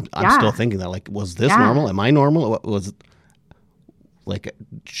still yeah, thinking that, like, was this yeah, normal? Am I normal? What was like,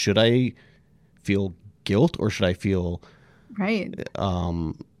 should I feel guilt or should I feel, right.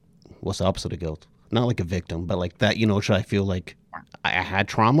 what's the opposite of guilt? Not like a victim, but like that, should I feel like I had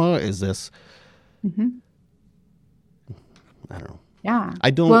trauma? Is this, Mm-hmm. I don't know. Yeah. I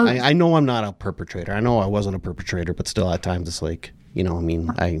don't, Well, I know I'm not a perpetrator. I know I wasn't a perpetrator, but still at times it's like, I'm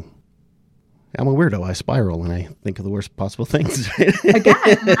a weirdo. I spiral and I think of the worst possible things.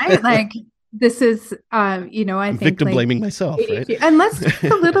 again, right? Like this is, I I'm think victim like blaming myself, right? ADHD. And let's talk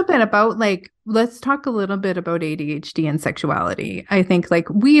a little bit about ADHD and sexuality. I think like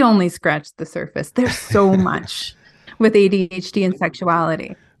we only scratched the surface. There's so much with ADHD and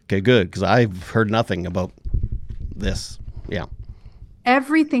sexuality. Okay, good, because I've heard nothing about this. Yeah.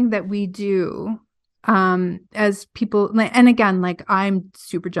 Everything that we do as people, and again, like I'm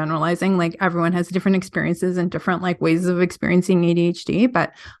super generalizing, like everyone has different experiences and different like ways of experiencing ADHD,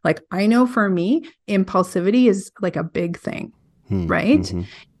 but like I know for me impulsivity is like a big thing, right? Mm-hmm.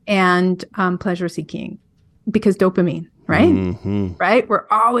 And pleasure seeking, because dopamine, right? Mm-hmm. Right, we're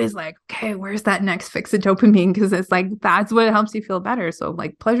always like, okay, where's that next fix of dopamine, because it's like that's what helps you feel better. So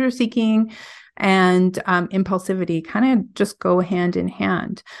like pleasure seeking and impulsivity kind of just go hand in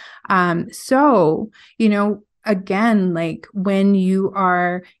hand. So, again, like when you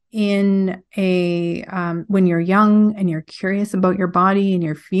are in when you're young and you're curious about your body and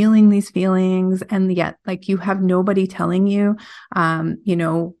you're feeling these feelings, and yet like you have nobody telling you,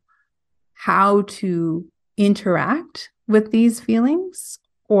 how to interact with these feelings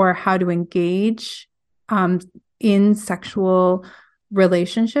or how to engage in sexual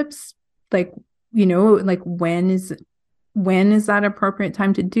relationships. Like, like when is that appropriate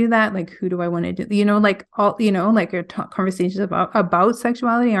time to do that? Like, who do I want to do? Like all, like your conversations about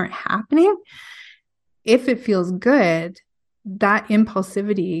sexuality aren't happening. If it feels good, that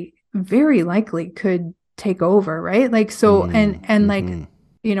impulsivity very likely could take over, right? Like, so, and like,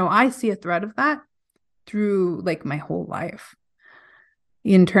 I see a thread of that through like my whole life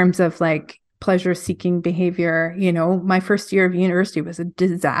in terms of like pleasure seeking behavior. My first year of university was a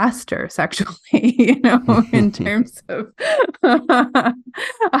disaster sexually, in terms of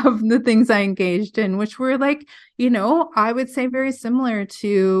of the things I engaged in, which were like, I would say very similar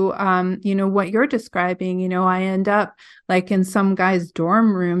to what you're describing. I end up like in some guy's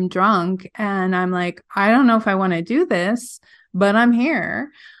dorm room drunk, and I'm like, I don't know if I want to do this, but I'm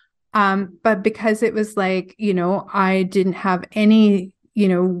here. But because it was like, I didn't have any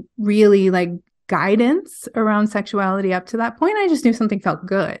really like guidance around sexuality up to that point. I just knew something felt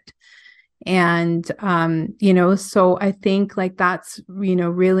good. And, so I think like that's,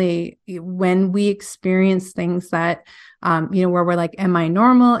 really when we experience things that, where we're like, am I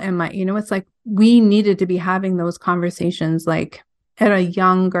normal? It's like we needed to be having those conversations like at a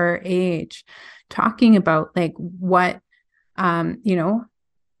younger age, talking about like what,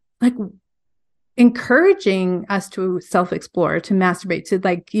 like encouraging us to self-explore, to masturbate, to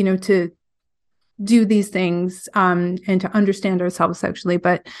like, to do these things and to understand ourselves sexually.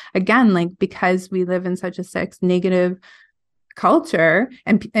 But again, like because we live in such a sex negative culture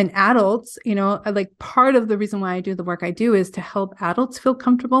and adults, like part of the reason why I do the work I do is to help adults feel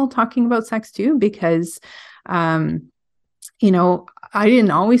comfortable talking about sex too, because I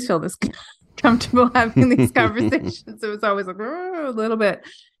didn't always feel this comfortable having these conversations. It was always like a little bit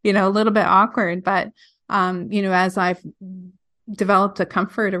awkward, but as I've developed a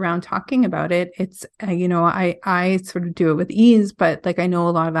comfort around talking about it, it's I sort of do it with ease, but like I know a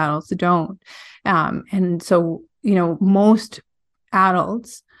lot of adults don't, and so most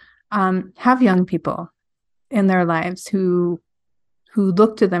adults have young people in their lives who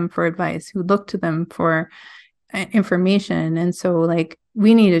look to them for advice, who look to them for information. And so like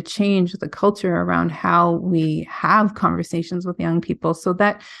we need to change the culture around how we have conversations with young people so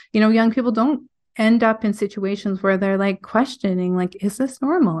that young people don't end up in situations where they're like questioning, like, is this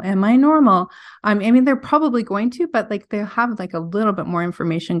normal? Am I normal? I mean, they're probably going to, but like they'll have like a little bit more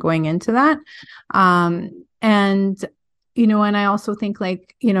information going into that. And I also think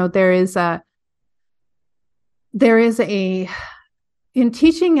like, there is a in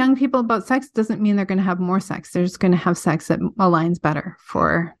teaching young people about sex doesn't mean they're going to have more sex. They're just going to have sex that aligns better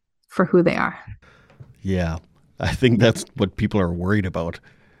for who they are. Yeah. I think that's what people are worried about,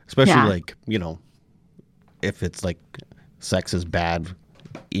 especially like, if it's like sex is bad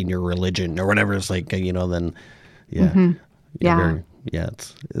in your religion or whatever, it's like, then it's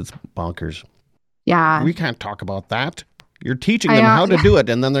bonkers. Yeah. We can't talk about that. You're teaching them how to do it,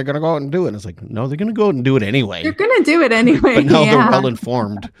 and then they're going to go out and do it. And it's like, no, they're going to go out and do it anyway. You're going to do it anyway. But now they're well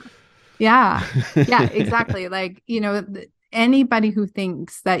informed. Yeah. Yeah, exactly. Like, anybody who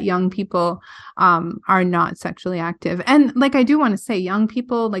thinks that young people are not sexually active. And like, I do want to say young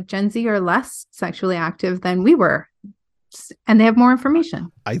people like Gen Z are less sexually active than we were. And they have more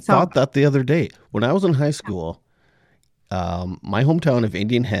information. I thought that the other day. When I was in high school, my hometown of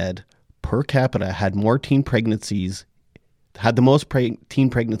Indian Head, per capita, had more teen pregnancies, had the most teen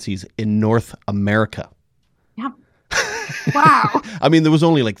pregnancies in North America. Yeah. Wow. I mean, there was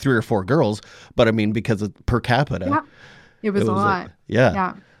only like 3 or 4 girls, but I mean, because of per capita. Yeah. It was a lot.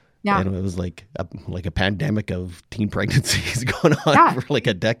 Yeah. And it was like a pandemic of teen pregnancies going on for like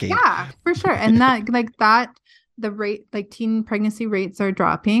a decade. Yeah, for sure. And the rate, like teen pregnancy rates are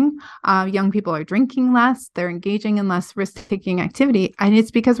dropping. Young people are drinking less. They're engaging in less risk-taking activity. And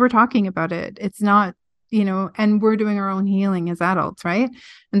it's because we're talking about it. It's not, and we're doing our own healing as adults, right?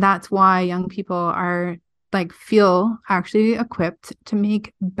 And that's why young people are like feel actually equipped to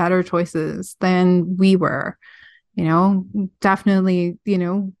make better choices than we were. Definitely,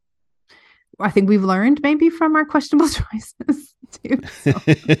 I think we've learned maybe from our questionable choices too. So.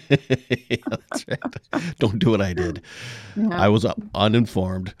 Yeah, that's right. Don't do what I did. Yeah. I was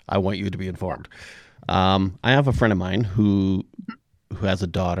uninformed. I want you to be informed. I have a friend of mine who has a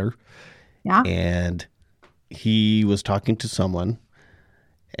daughter. Yeah. And he was talking to someone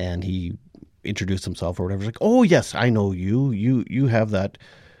and he introduced himself or whatever. He's like, oh yes, I know you. You have that.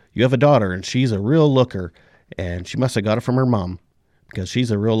 You have a daughter and she's a real looker. And she must have got it from her mom because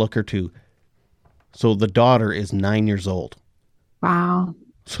she's a real looker too. So the daughter is 9 years old. Wow.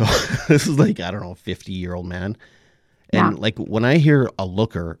 So this is like, I don't know, 50-year-old man. And like when I hear a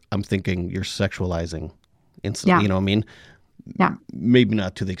looker, I'm thinking you're sexualizing instantly. You know what I mean? Yeah. Maybe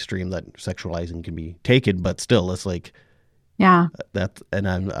not to the extreme that sexualizing can be taken, but still, it's like, yeah, that. And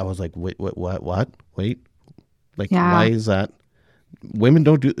I was like, wait, what? Wait, like, yeah, why is that? Women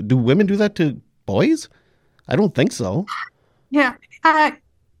don't do women do that to boys? I don't think so. yeah.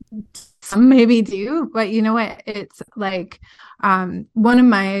 Some maybe do, but you know what? It's like one of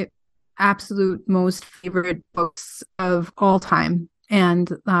my absolute most favorite books of all time.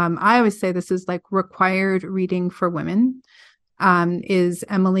 And I always say this is like required reading for women, is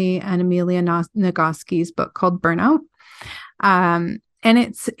Emily and Amelia Nagoski's book called Burnout. And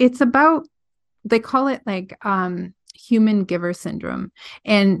it's about, they call it like human giver syndrome.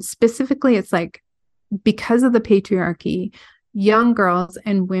 And specifically, it's like because of the patriarchy, young girls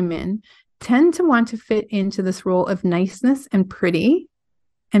and women tend to want to fit into this role of niceness and pretty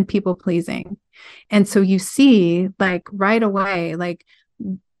and people pleasing. And so you see, like right away, like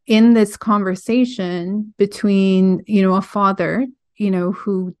in this conversation between, a father,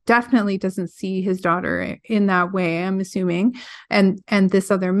 who definitely doesn't see his daughter in that way, I'm assuming, and this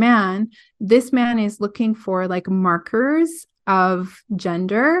other man, this man is looking for like markers of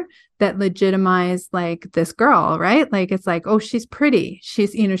gender that legitimize like this girl, right? Like it's like, oh, she's pretty,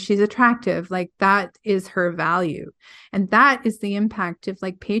 she's she's attractive, like that is her value. And that is the impact of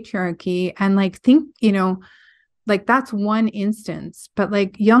like patriarchy. And like think, like that's one instance, but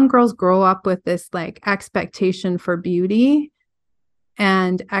like young girls grow up with this like expectation for beauty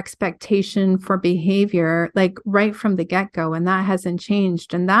and expectation for behavior like right from the get-go, and that hasn't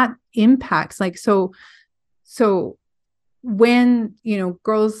changed, and that impacts like so when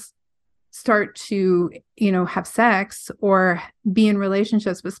girls start to have sex or be in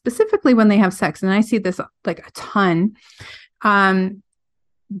relationships, but specifically when they have sex, and I see this like a ton,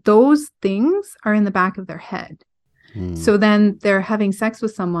 those things are in the back of their head. So then they're having sex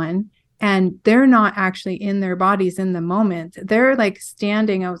with someone and they're not actually in their bodies in the moment. They're like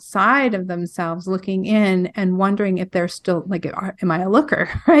standing outside of themselves looking in and wondering if they're still like, am I a looker,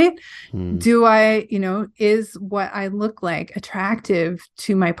 right? Do I, is what I look like attractive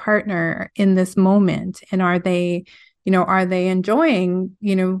to my partner in this moment? And are they enjoying,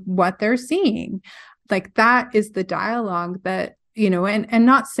 what they're seeing? Like that is the dialogue that, and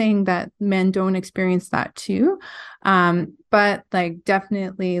not saying that men don't experience that too. But like,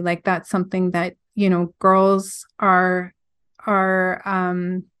 definitely like, that's something that, girls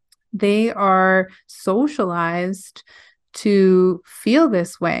they are socialized to feel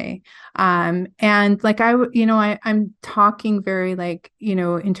this way. And like, I'm talking very like,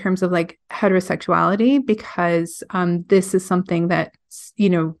 in terms of like heterosexuality, because, this is something that,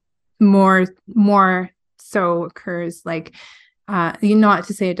 more so occurs like, not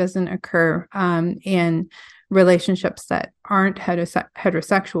to say it doesn't occur in relationships that aren't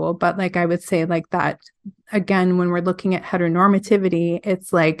heterosexual, but like I would say like that again, when we're looking at heteronormativity,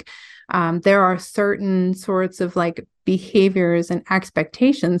 it's like there are certain sorts of like behaviors and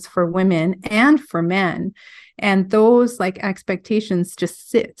expectations for women and for men, and those like expectations just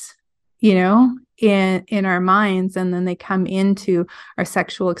sit in our minds, and then they come into our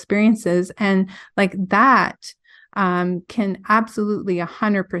sexual experiences, and like that can absolutely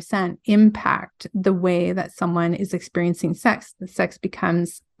 100% impact the way that someone is experiencing sex. The sex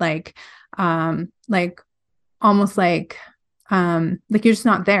becomes like almost like you're just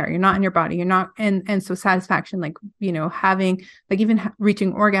not there. You're not in your body. You're not, and so satisfaction, like, having like even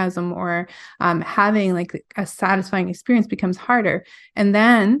reaching orgasm or having like a satisfying experience becomes harder. And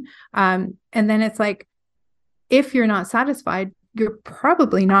then it's like, if you're not satisfied, you're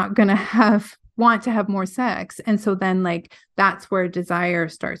probably not going to want to have more sex. And so then like that's where desire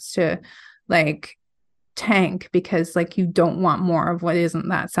starts to like tank, because like you don't want more of what isn't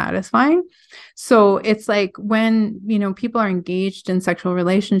that satisfying. So it's like when people are engaged in sexual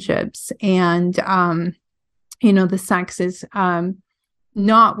relationships and the sex is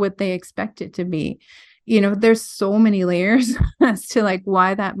not what they expect it to be, there's so many layers as to like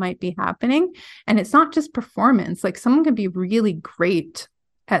why that might be happening. And it's not just performance. Like someone could be really great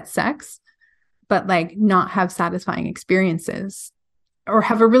at sex but like not have satisfying experiences, or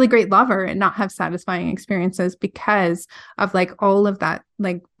have a really great lover and not have satisfying experiences because of like all of that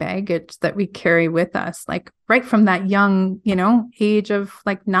like baggage that we carry with us, like right from that young, age of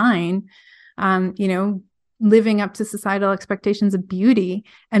like 9, living up to societal expectations of beauty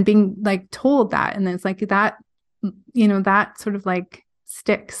and being like told that. And then it's like that, that sort of like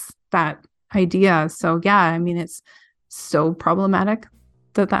sticks, that idea. So yeah, I mean, it's so problematic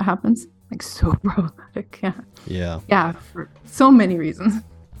that happens. Like so problematic. Yeah, for so many reasons.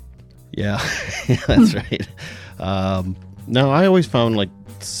 Yeah, that's right. Now, I always found like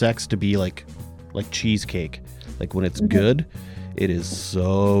sex to be like cheesecake. Like when it's good, it is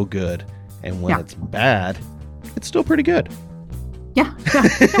so good. And when it's bad, it's still pretty good. Yeah.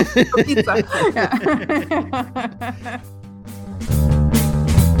 Pizza. Yeah.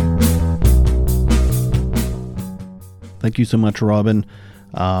 Thank you so much, Robin.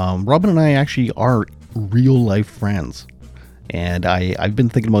 Robin and I actually are real life friends. And I've been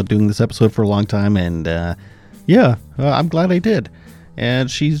thinking about doing this episode for a long time. And I'm glad I did.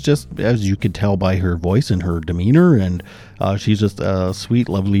 And she's just, as you could tell by her voice and her demeanor, and she's just a sweet,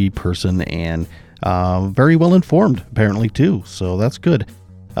 lovely person and very well informed, apparently, too. So that's good.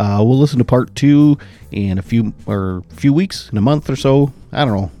 We'll listen to part 2 in a few weeks, in a month or so. I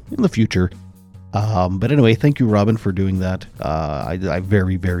don't know, in the future. But anyway, thank you, Robin, for doing that. I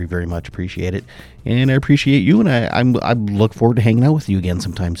very, very, very much appreciate it. And I appreciate you, and I look forward to hanging out with you again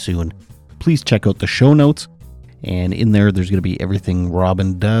sometime soon. Please check out the show notes. And in there's going to be everything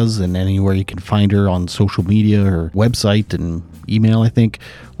Robin does and anywhere you can find her on social media or website and email, I think.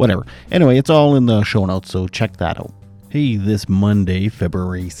 Whatever. Anyway, it's all in the show notes, so check that out. Hey, this Monday,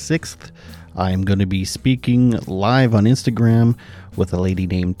 February 6th, I'm going to be speaking live on Instagram with a lady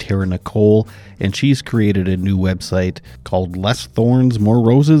named Tara Nicole, and she's created a new website called Less Thorns, More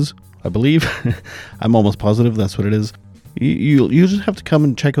Roses, I believe. I'm almost positive that's what it is. You just have to come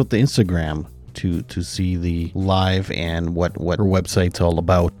and check out the Instagram to see the live and what her website's all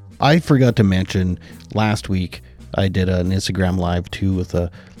about. I forgot to mention last week I did an Instagram live too with a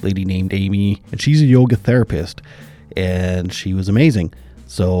lady named Amy, and she's a yoga therapist, and she was amazing.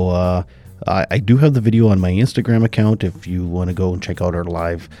 So I do have the video on my Instagram account if you want to go and check out our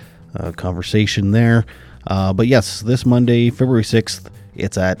live conversation there. But yes, this Monday, February 6th,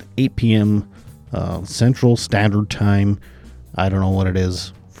 it's at 8 p.m. Central Standard Time. I don't know what it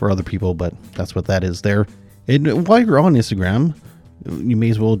is for other people, but that's what that is there. And while you're on Instagram, you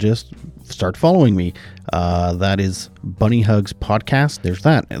may as well just start following me. That is Bunny Hugs Podcast. There's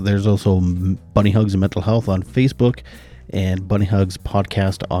that. There's also Bunny Hugs and Mental Health on Facebook and Bunny Hugs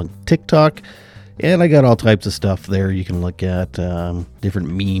Podcast on TikTok. And I got all types of stuff there. You can look at different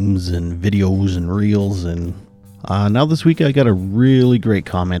memes and videos and reels. And now this week I got a really great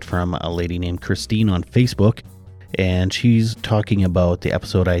comment from a lady named Christine on Facebook. And she's talking about the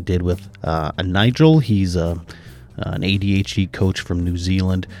episode I did with Nigel. He's an ADHD coach from New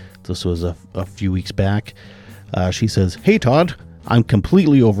Zealand. This was a few weeks back. She says, "Hey Todd, I'm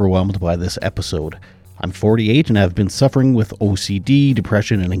completely overwhelmed by this episode. I'm 48 and have been suffering with OCD,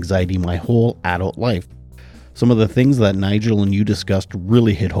 depression, and anxiety my whole adult life. Some of the things that Nigel and you discussed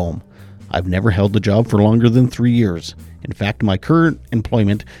really hit home. I've never held a job for longer than 3 years. In fact, my current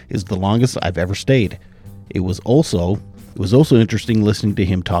employment is the longest I've ever stayed. It was also interesting listening to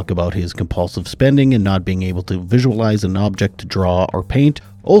him talk about his compulsive spending and not being able to visualize an object to draw or paint.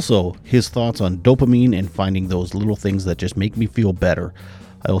 Also, his thoughts on dopamine and finding those little things that just make me feel better.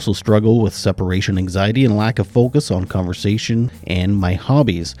 I also struggle with separation anxiety and lack of focus on conversation and my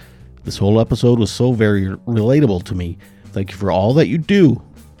hobbies. This whole episode was so very relatable to me. Thank you for all that you do.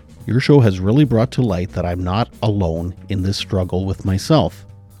 Your show has really brought to light that I'm not alone in this struggle with myself.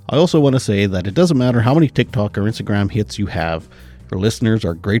 I also want to say that it doesn't matter how many TikTok or Instagram hits you have. Your listeners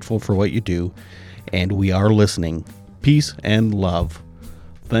are grateful for what you do, and we are listening. Peace and love."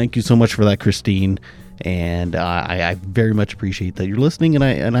 Thank you so much for that, Christine. And I very much appreciate that you're listening,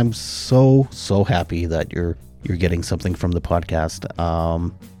 and I'm so happy that you're getting something from the podcast.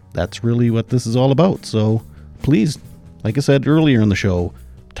 That's really what this is all about. So please, like I said earlier in the show,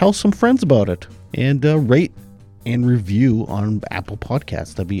 tell some friends about it and rate and review on Apple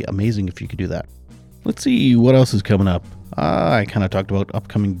Podcasts. That'd be amazing if you could do that. Let's see what else is coming up. I kind of talked about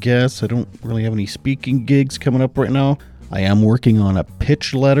upcoming guests. I don't really have any speaking gigs coming up right now. I am working on a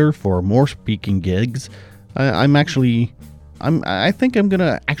pitch letter for more speaking gigs. I think I'm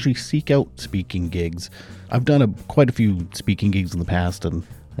gonna actually seek out speaking gigs. I've done quite a few speaking gigs in the past, and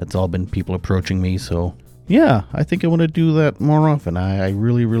it's all been people approaching me. So yeah, I think I want to do that more often. I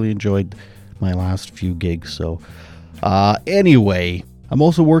really, really enjoyed my last few gigs. So anyway, I'm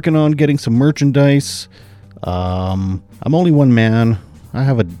also working on getting some merchandise. I'm only one man. I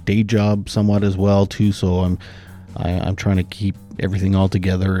have a day job somewhat as well too, so I'm trying to keep everything all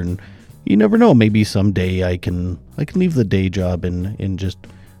together, and you never know, maybe someday I can leave the day job and just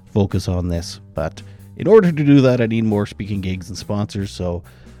focus on this. But in order to do that, I need more speaking gigs and sponsors. So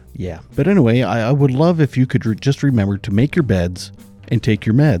yeah, but anyway, I would love if you could just remember to make your beds and take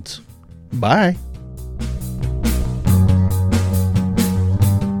your meds. Bye.